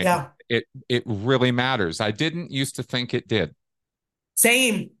 right? Yeah. It really matters. I didn't used to think it did.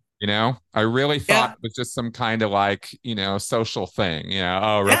 Same. I really thought Yeah. it was just some kind of like, social thing,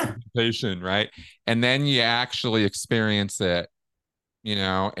 oh, Yeah. representation, right? And then you actually experience it,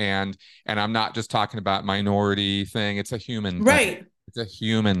 and I'm not just talking about minority thing. It's a human thing. Right. It's a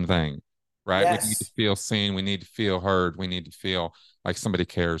human thing, right? We need to Yes. feel seen. We need to feel heard. We need to feel like somebody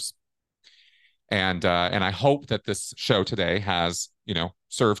cares. And I hope that this show today has,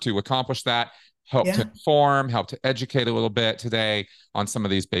 served to accomplish that. help to Yeah. inform, help to educate a little bit today on some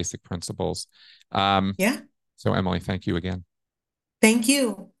of these basic principles. Yeah. So, Emily, thank you again. Thank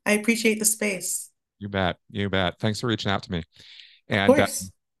you. I appreciate the space. You bet. You bet. Thanks for reaching out to me. Of And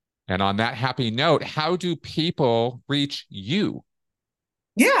course. and on that happy note, how do people reach you?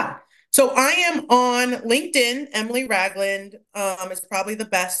 Yeah. So I am on LinkedIn. Emily Ragland is probably the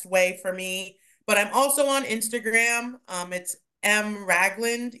best way for me, but I'm also on Instagram. It's M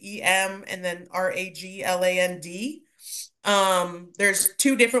Ragland, EM, and then Ragland. There's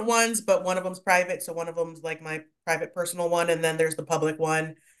two different ones, but one of them's private, so one of them's like my private personal one, and then there's the public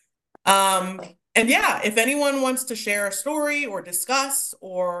one. Um, and yeah, if anyone wants to share a story or discuss,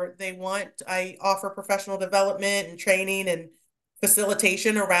 or I offer professional development and training and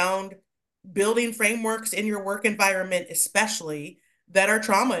facilitation around building frameworks in your work environment, especially that are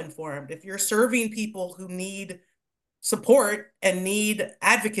trauma informed. If you're serving people who need support and need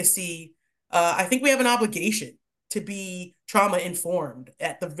advocacy, I think we have an obligation to be trauma informed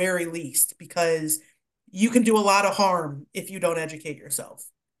at the very least, because you can do a lot of harm if you don't educate yourself.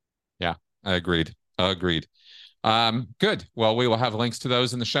 Yeah, agreed. Agreed. Good. Well, we will have links to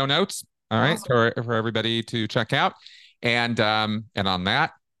those in the show notes. All right, Awesome. for everybody to check out. And on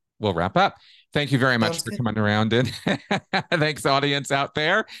that, we'll wrap up. Thank you very much Sounds for good. coming around, and thanks, audience out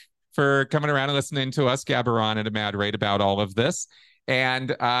there, for coming around and listening to us gabber on at a mad rate about all of this.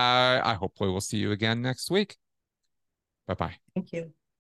 And I hopefully will see you again next week. Bye bye. Thank you.